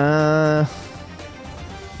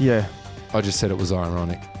Yeah. I just said it was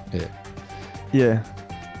ironic. Yeah. Yeah.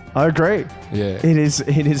 I agree. Yeah. It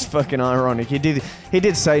is fucking ironic. He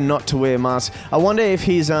did say not to wear masks. I wonder if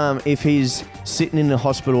he's sitting in the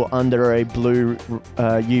hospital under a blue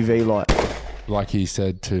UV light. Like he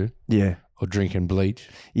said too. Yeah. Or drinking bleach.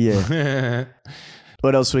 Yeah.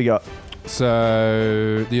 What else we got?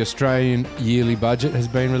 So the Australian yearly budget has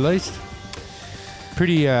been released.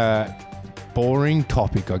 Pretty boring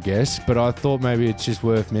topic, I guess, but I thought maybe it's just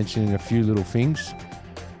worth mentioning a few little things.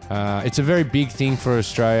 It's a very big thing for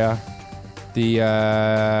Australia.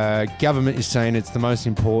 The government is saying it's the most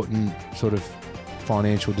important sort of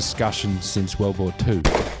financial discussion since World War II.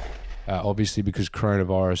 Obviously, because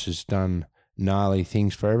coronavirus has done gnarly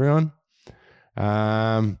things for everyone.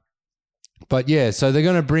 But yeah, so they're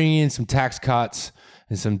going to bring in some tax cuts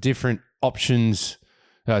and some different options.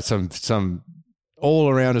 Some all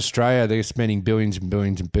around Australia, they're spending billions and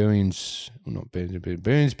billions and billions. Well, not billions and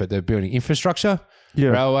billions, but they're building infrastructure,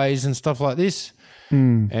 railways and stuff like this,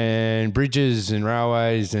 and bridges and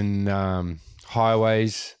railways and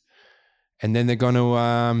highways. And then they're going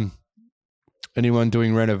to anyone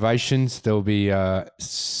doing renovations, there'll be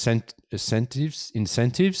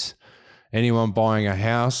incentives. Anyone buying a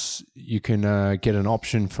house, you can get an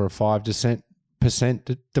option for a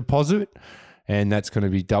 5% deposit, and that's going to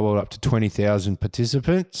be doubled up to 20,000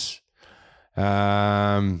 participants.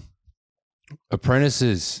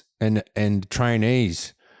 Apprentices and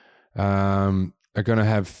trainees are going to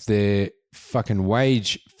have their fucking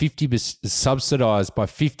wage 50% subsidised by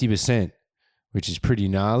 50%, which is pretty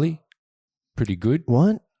gnarly, pretty good.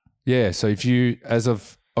 What? Yeah, so if you, as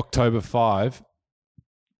of October 5,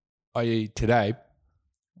 i.e. today,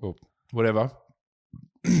 or whatever,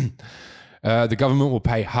 the government will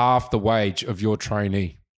pay half the wage of your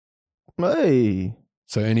trainee. Hey.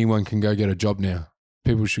 So anyone can go get a job now.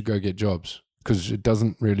 People should go get jobs because it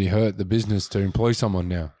doesn't really hurt the business to employ someone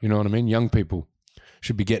now. You know what I mean? Young people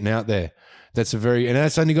should be getting out there. And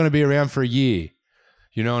that's only going to be around for a year.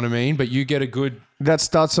 You know what I mean? But you get a good... That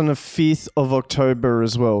starts on the 5th of October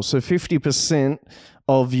as well. So 50%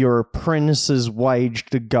 of your apprentice's wage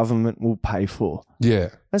the government will pay for. Yeah.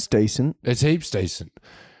 That's decent. It's heaps decent.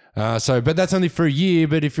 But that's only for a year.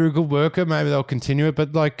 But if you're a good worker, maybe they'll continue it. But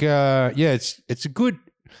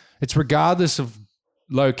it's regardless of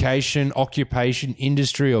location, occupation,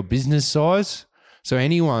 industry, or business size. So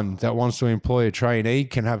anyone that wants to employ a trainee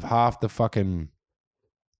can have half the fucking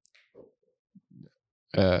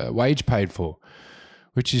wage paid for,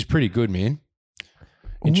 which is pretty good, man.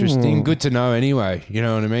 Interesting. Good to know anyway. You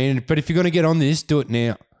know what I mean? But if you're going to get on this, do it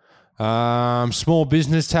now. Small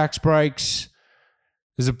business tax breaks.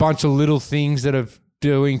 There's a bunch of little things that are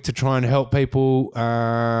doing to try and help people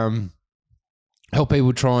try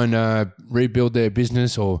and rebuild their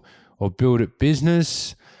business or build a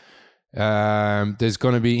business. There's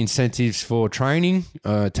going to be incentives for training,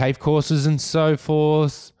 TAFE courses and so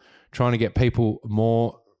forth, trying to get people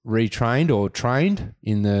more retrained or trained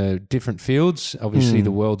in the different fields. Obviously,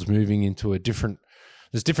 the world's moving into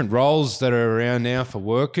there's different roles that are around now for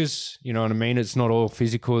workers. You know what I mean? It's not all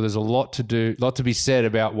physical. There's a lot to be said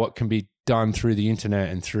about what can be done through the internet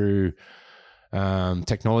and through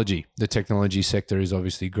technology. The technology sector is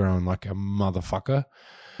obviously growing like a motherfucker.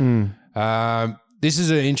 This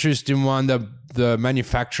is an interesting one, the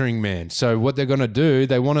manufacturing, man. So what they're going to do,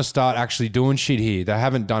 they want to start actually doing shit here. They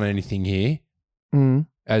haven't done anything here.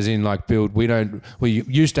 As in like build, we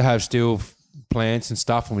used to have steel plants and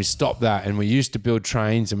stuff and we stopped that, and we used to build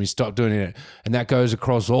trains and we stopped doing it, and that goes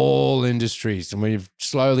across all industries, and we've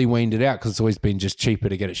slowly weaned it out because it's always been just cheaper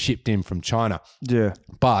to get it shipped in from China. Yeah.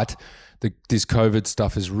 But this COVID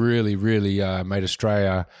stuff has really, really made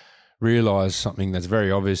Australia realise something that's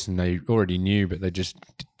very obvious, and they already knew, but they just...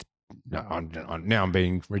 now I'm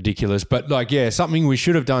being ridiculous, but something we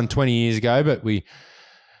should have done 20 years ago, but we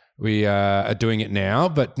are doing it now,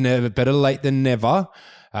 but better late than never.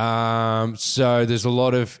 So there's a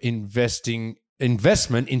lot of investment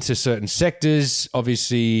into certain sectors,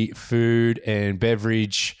 obviously food and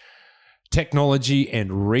beverage, technology and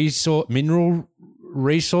mineral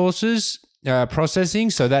resources processing.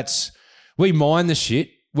 So we mine the shit.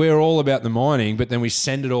 We're all about the mining, but then we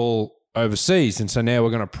send it all overseas, and so now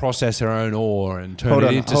we're going to process our own ore and turn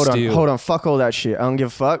it into steel. Hold on, fuck all that shit. I don't give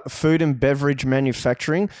a fuck. Food and beverage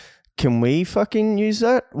manufacturing. Can we fucking use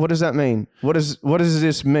that? What does that mean? What does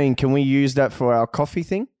this mean? Can we use that for our coffee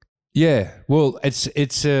thing? Yeah, well,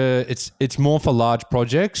 it's more for large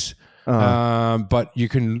projects, but you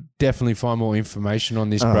can definitely find more information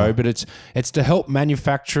on this, bro. But it's to help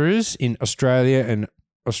manufacturers in Australia and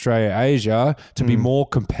Australia, Asia to be more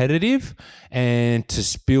competitive and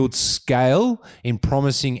to build scale in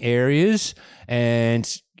promising areas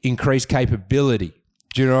and increase capability.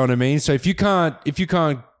 Do you know what I mean? So if you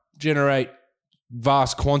can't generate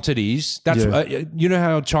vast quantities, that's you know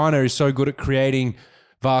how China is so good at creating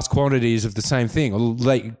vast quantities of the same thing, or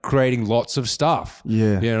like creating lots of stuff.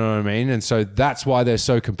 Yeah. You know what I mean? And so that's why they're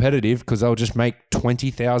so competitive, because they'll just make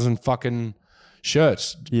 20,000 fucking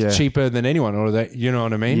shirts cheaper than anyone, or that, you know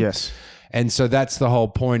what I mean? Yes. And so that's the whole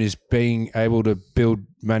point, is being able to build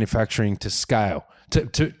manufacturing to scale,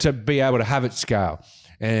 to be able to have it scale.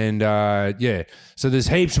 And so there's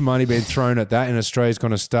heaps of money being thrown at that, and Australia's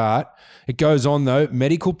going to start. It goes on though,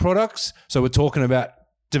 medical products. So we're talking about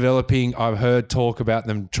developing, I've heard talk about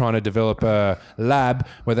them trying to develop a lab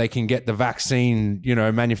where they can get the vaccine,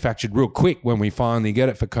 manufactured real quick when we finally get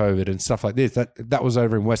it for COVID and stuff like this. That was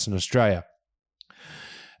over in Western Australia.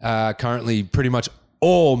 Currently, pretty much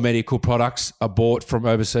all medical products are bought from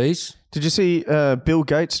overseas. Did you see Bill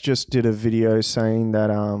Gates just did a video saying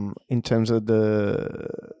that in terms of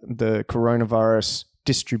the coronavirus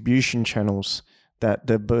distribution channels, that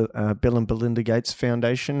the Bill and Belinda Gates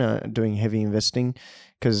Foundation are doing heavy investing,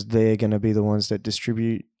 because they're going to be the ones that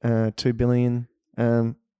distribute 2 billion,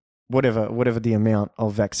 whatever the amount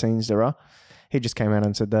of vaccines there are. He just came out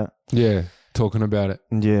and said that. Yeah, talking about it.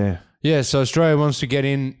 Yeah. Yeah, so Australia wants to get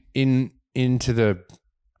into the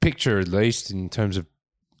picture, at least in terms of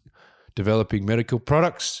developing medical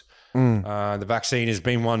products. The vaccine has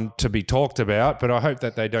been one to be talked about, but I hope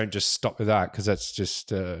that they don't just stop with that, because that's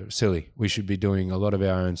just silly. We should be doing a lot of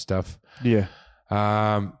our own stuff. Yeah.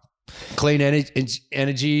 Clean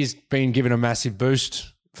energy has been given a massive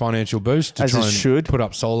boost, financial boost, to As try it and should. put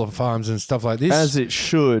up solar farms and stuff like this. As it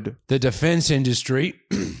should. The defense industry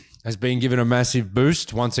has been given a massive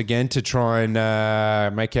boost once again to try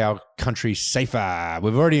and make our country safer.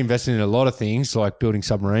 We've already invested in a lot of things like building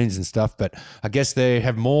submarines and stuff, but I guess they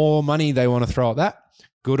have more money they want to throw at that.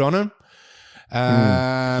 Good on them.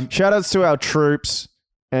 Shout outs to our troops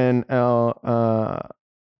and our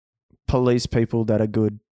police people that are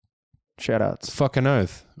good. Shout outs. Fucking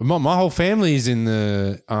oath. My whole family is in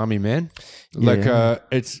the army, man. Like,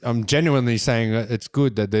 I'm genuinely saying it's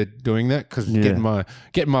good that they're doing that, because getting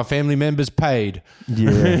my family members paid.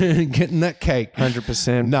 Yeah. Getting that cake.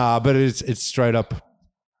 100%. Nah, but it's straight up.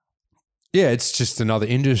 Yeah, it's just another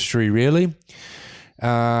industry, really.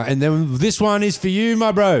 And then this one is for you,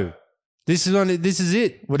 my bro. This is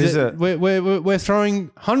it. What is it? We're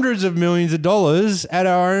throwing hundreds of millions of dollars at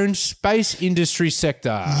our own space industry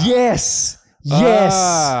sector. Yes.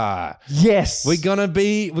 Yes. We're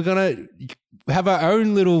gonna have our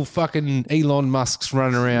own little fucking Elon Musks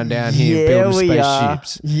running around down here building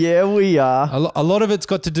spaceships. Yeah, we are. A lot of it's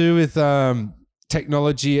got to do with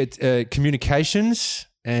technology, communications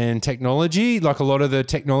and technology. Like a lot of the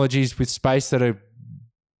technologies with space that are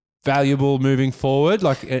valuable moving forward,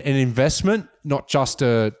 like an investment, not just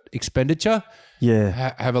a expenditure.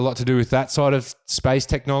 Yeah. Have a lot to do with that side of space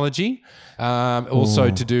technology.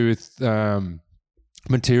 Also to do with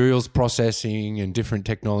materials processing and different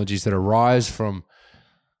technologies that arise from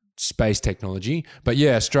space technology. But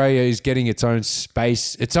yeah, Australia is getting its own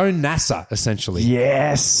space, its own NASA, essentially.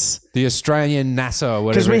 Yes. The Australian NASA or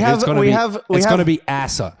whatever. Because it's going to be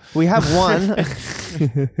ASA. We have one.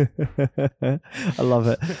 I love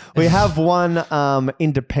it. We have one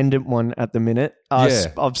independent one at the minute.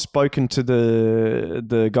 I've spoken to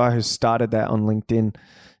the guy who started that on LinkedIn.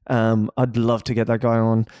 I'd love to get that guy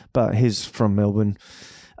on, but he's from Melbourne.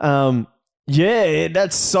 Yeah,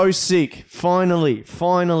 that's so sick.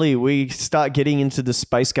 Finally, we start getting into the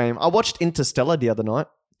space game. I watched Interstellar the other night.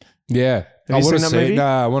 Yeah. Have you seen that movie?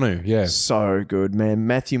 Nah, I want to, yeah. So good, man.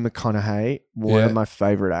 Matthew McConaughey, one of my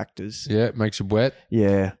favorite actors. Yeah, it makes you wet.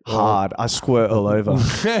 Yeah, hard. I squirt all over.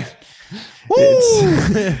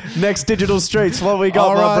 It's next Digital Streets. What we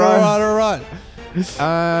got, my bro? All right.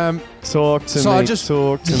 Talk to me.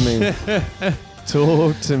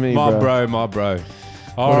 Talk to me, my bro.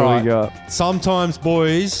 All what right. do we got? Sometimes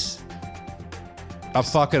boys are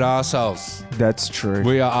fucking arseholes. That's true.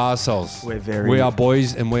 We are arseholes. We are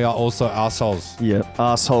boys and we are also arseholes. Yeah,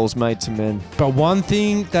 assholes made to men. But one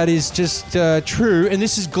thing that is just true, and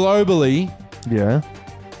this is globally. Yeah.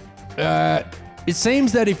 It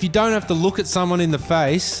seems that if you don't have to look at someone in the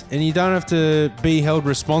face and you don't have to be held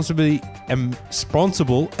responsible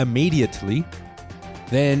immediately,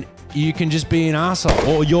 then you can just be an arsehole,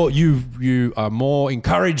 or you are more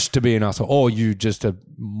encouraged to be an arsehole, or you just are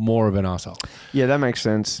more of an arsehole. Yeah, that makes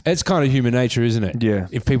sense. It's kind of human nature, isn't it? Yeah.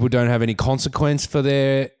 If people don't have any consequence for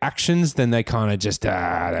their actions, then they kind of just they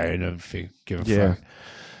don't give a fuck.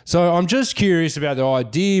 So I'm just curious about the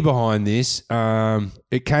idea behind this.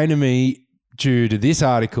 It came to me due to this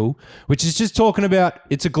article, which is just talking about,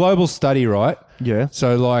 it's a global study, right? Yeah.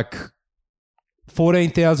 So like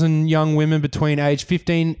 14,000 young women between age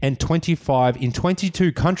 15 and 25 in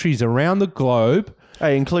 22 countries around the globe.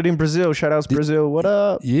 Hey, including Brazil. Shout out to Brazil. What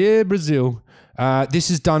up? Yeah, Brazil. This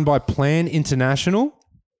is done by Plan International.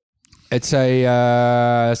 It's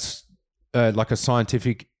a like a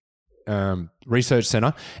scientific research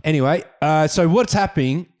center. Anyway, so what's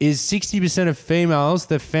happening is 60% of females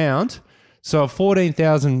they've found, so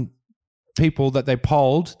 14,000 people that they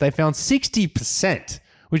polled, they found 60%,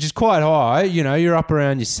 which is quite high. You know, you're up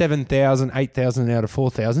around your 7,000, 8,000 out of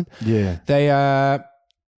 4,000. Yeah. They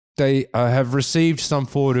have received some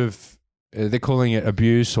sort of, they're calling it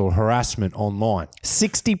abuse or harassment online.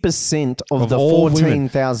 60% of the all women.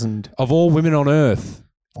 14,000. Of all women on earth,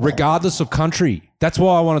 regardless of country. That's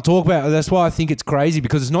why I want to talk about it. That's why I think it's crazy,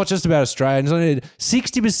 because it's not just about Australians.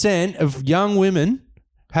 60% of young women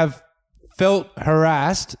have felt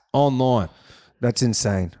harassed online. That's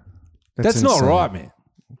insane. That's not right, man.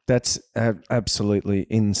 That's absolutely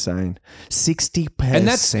insane. 60%. And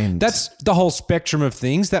that's the whole spectrum of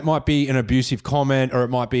things. That might be an abusive comment, or it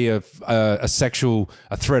might be a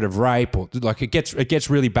threat of rape, or like it gets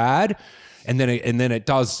really bad, and then it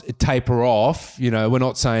does taper off. You know, we're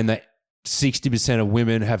not saying that 60% of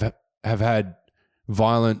women have had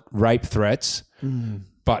violent rape threats,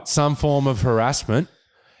 but some form of harassment.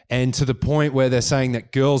 And to the point where they're saying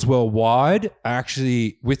that girls worldwide are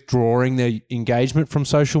actually withdrawing their engagement from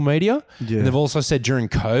social media. Yeah. And they've also said during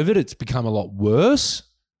COVID, it's become a lot worse.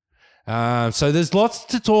 So there's lots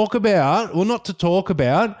to talk about. Well, not to talk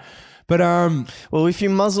about, but... Well, if you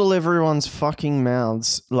muzzle everyone's fucking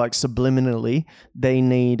mouths, like subliminally, they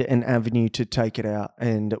need an avenue to take it out.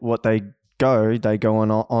 And what they go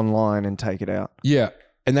on online and take it out. Yeah.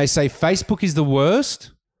 And they say Facebook is the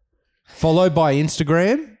worst, followed by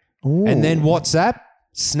Instagram. Ooh. And then WhatsApp,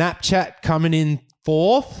 Snapchat coming in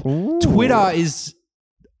fourth. Ooh. Twitter is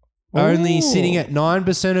only sitting at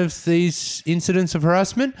 9% of these incidents of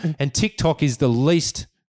harassment, and TikTok is the least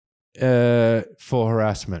for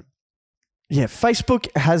harassment. Yeah,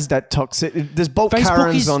 Facebook has that toxic. There's bulk Facebook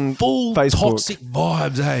Karens is on full Facebook. toxic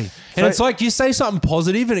vibes, eh? And it's like you say something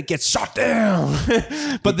positive and it gets shut down.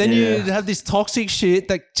 But then you have this toxic shit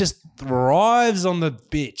that just thrives on the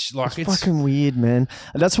bitch. Like it's fucking weird, man.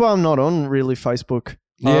 That's why I'm not on really Facebook.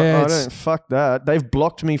 Yeah, I don't. Fuck that. They've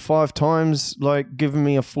blocked me 5 times, like giving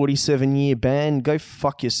me a 47-year ban. Go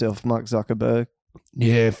fuck yourself, Mark Zuckerberg.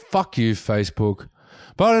 Yeah, fuck you, Facebook.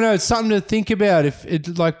 But I don't know, it's something to think about. If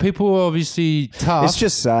it like people are obviously tough. It's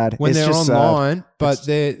just sad when they're online, sad. But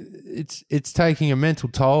it's taking a mental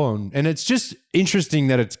toll on, and it's just interesting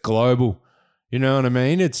that it's global. You know what I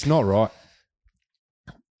mean? It's not right.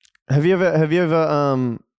 Have you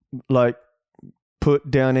ever like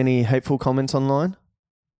put down any hateful comments online?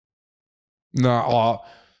 No,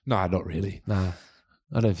 not really. No,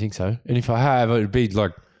 I don't think so. And if I have, it would be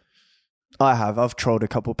like I have. I've trolled a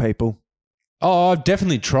couple people. Oh, I've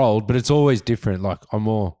definitely trolled, but it's always different. Like I'm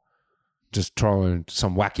more just trolling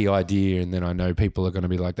some wacky idea, and then I know people are going to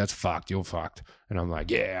be like, "That's fucked. You're fucked," and I'm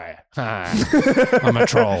like, "Yeah, I'm a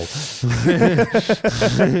troll."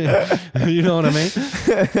 You know what I mean?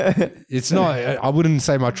 It's not. I wouldn't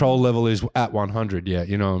say my troll level is at 100 yet.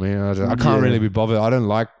 You know what I mean? I can't really be bothered. I don't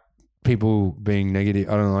like people being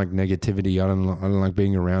negative. I don't like negativity. I don't like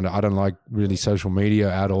being around it. I don't like really social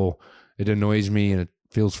media at all. It annoys me and it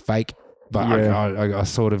feels fake. But I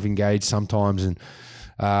sort of engage sometimes, and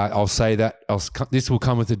I'll say that this will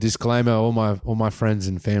come with a disclaimer. All my friends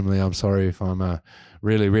and family, I'm sorry if I'm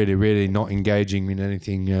really, really, really not engaging in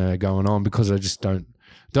anything going on, because I just don't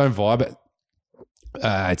vibe it.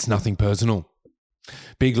 It's nothing personal.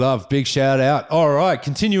 Big love, big shout out. All right,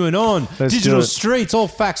 continuing on. Let's Digital Streets, all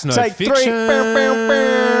facts, no Take fiction. 3.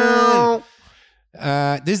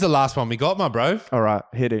 This is the last one we got, my bro. All right,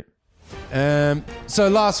 hit it. So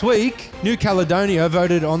last week, New Caledonia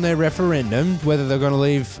voted on their referendum whether they're going to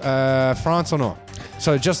leave France or not.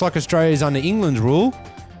 So just like Australia is under England's rule,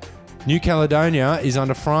 New Caledonia is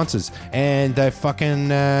under France's, and they fucking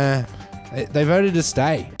they voted to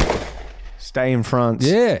stay. Stay in France.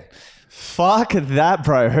 Yeah. Fuck that,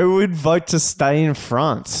 bro. Who would vote to stay in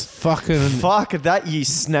France? Fuck that, you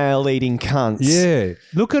snail-eating cunts. Yeah.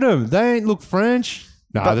 Look at them. They ain't look French.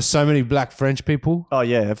 No, there's so many black French people. Oh,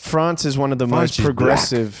 yeah. France is one of the most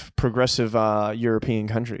progressive European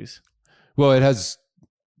countries. Well, it has,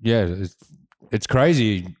 it's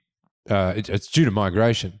crazy. It's due to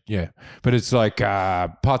migration, yeah. But it's like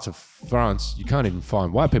parts of France, you can't even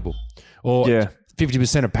find white people. Or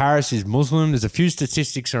 50% of Paris is Muslim. There's a few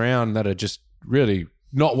statistics around that are just really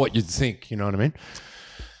not what you'd think. You know what I mean?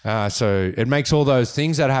 So it makes all those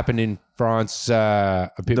things that happened in France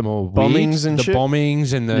a bit more bombings weird. and the shit?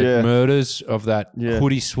 bombings and the murders of that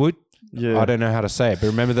hoodie swoot. Yeah. I don't know how to say it, but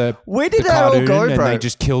remember Where did the that all cartoon go, and bro? they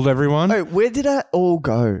just killed everyone? Oh, where did that all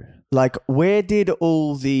go? Like, where did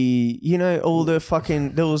all the, all the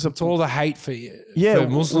fucking, there was a... It's all the hate for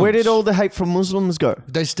Muslims. Where did all the hate from Muslims go?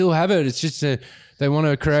 They still have it. It's just they want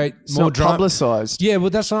to create It's more not drama. publicised. Yeah,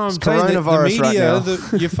 well, that's what I'm It's saying. coronavirus The right media,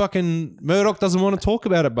 now. your fucking Murdoch doesn't want to talk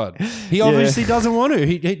about it, bud. He obviously doesn't want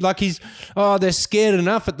to. They're scared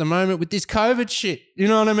enough at the moment with this COVID shit. You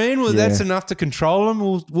know what I mean? Well, that's enough to control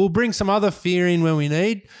them. We'll bring some other fear in when we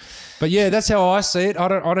need. But yeah, that's how I see it. I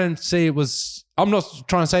don't see it was. I'm not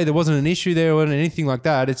trying to say there wasn't an issue there or anything like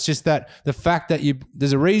that. It's just that the fact that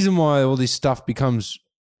there's a reason why all this stuff becomes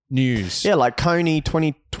news. Yeah, like Coney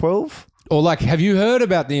 2012. Or like, have you heard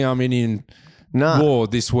about the Armenian war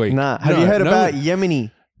this week? Nah. Have you heard about Yemeni?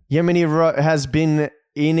 Yemeni has been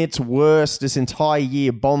in its worst this entire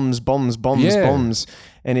year. Bombs.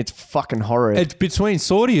 And it's fucking horrid. It's between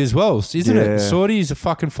Saudi as well, isn't it? Saudis are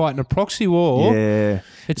fucking fighting a proxy war. Yeah.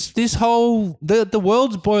 It's this whole... The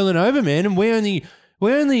world's boiling over, man, and we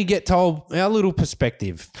only get told our little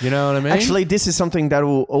perspective. You know what I mean? Actually, this is something that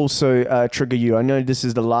will also trigger you. I know this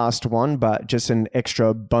is the last one, but just an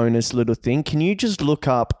extra bonus little thing. Can you just look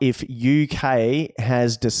up if UK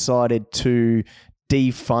has decided to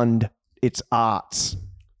defund its arts?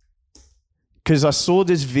 Because I saw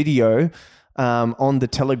this video on the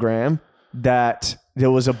Telegram that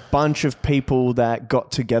there was a bunch of people that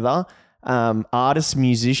got together, artists,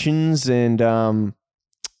 musicians, and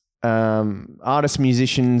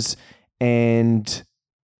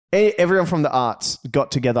everyone from the arts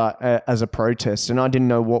got together as a protest, and I didn't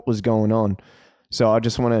know what was going on. So I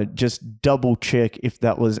just want to just double check if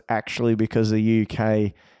that was actually because the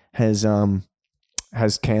UK has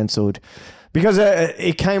cancelled. Because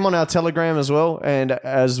it came on our Telegram as well, and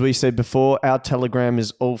as we said before, our Telegram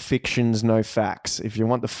is all fictions, no facts. If you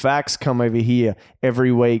want the facts, come over here.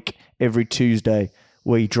 Every week, every Tuesday,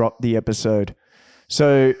 we drop the episode.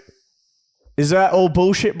 So, is that all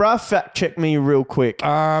bullshit, bruh? Fact check me real quick.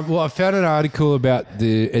 Well, I found an article about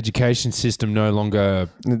the education system no longer...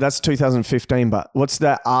 That's 2015, but what's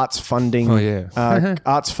that arts funding? Oh, yeah.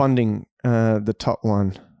 Arts funding, the top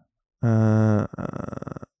one. No.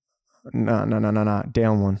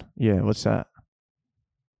 Down one. Yeah, what's that?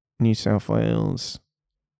 New South Wales.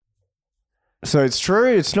 So it's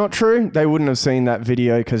true? It's not true? They wouldn't have seen that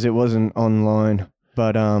video because it wasn't online.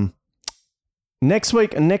 But next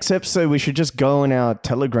episode, we should just go on our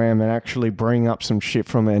Telegram and actually bring up some shit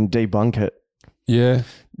from it and debunk it. Yeah.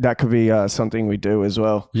 That could be something we do as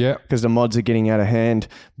well. Yeah. Because the mods are getting out of hand.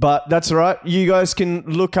 But that's all right. You guys can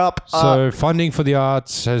look up... So funding for the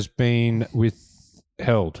arts has been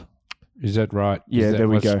withheld. Is that right? Yeah, there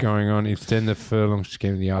we go. What's going on? Extend the furlong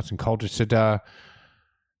scheme of the arts and culture. So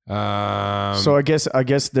I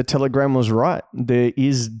guess the Telegram was right. There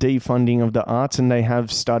is defunding of the arts, and they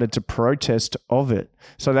have started to protest of it.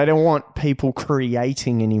 So they don't want people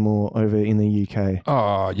creating anymore over in the UK.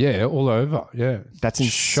 Oh yeah, all over. Yeah, that's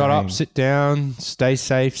insane. Shut up, sit down, stay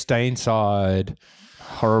safe, stay inside.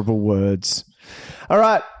 Horrible words. All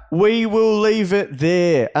right, we will leave it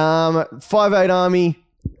there. 5'8 Army.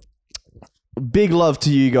 Big love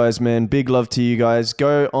to you guys, man. Big love to you guys.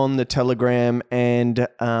 Go on the Telegram and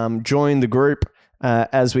join the group.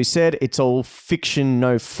 As we said, it's all fiction,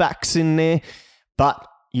 no facts in there. But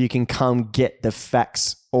you can come get the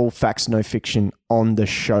facts, all facts, no fiction, on the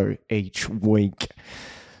show each week.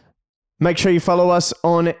 Make sure you follow us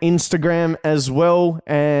on Instagram as well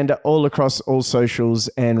and all across all socials,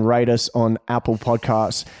 and rate us on Apple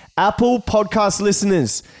Podcasts. Apple Podcast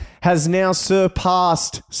listeners has now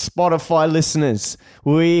surpassed Spotify listeners.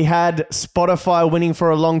 We had Spotify winning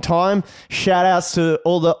for a long time. Shout outs to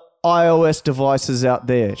all the iOS devices out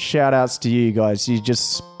there. Shout outs to you guys. You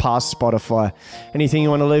just passed Spotify. Anything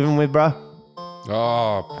you want to leave them with, bro?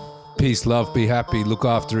 Oh, peace, love, be happy, look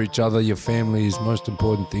after each other. Your family is the most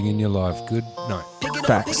important thing in your life. Good night.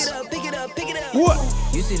 Facts. What?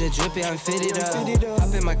 You see the drippy, I'm fitted up.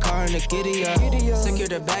 Hop in my car and the giddy up. Secure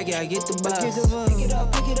the bag, yeah, I get the bus.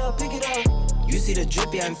 Pick it up. You see the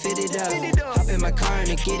drippy, I'm fitted up. Hop in my car and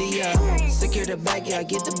the giddy up. Secure the bag, yeah, I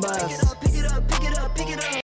get the bus. Pick it up.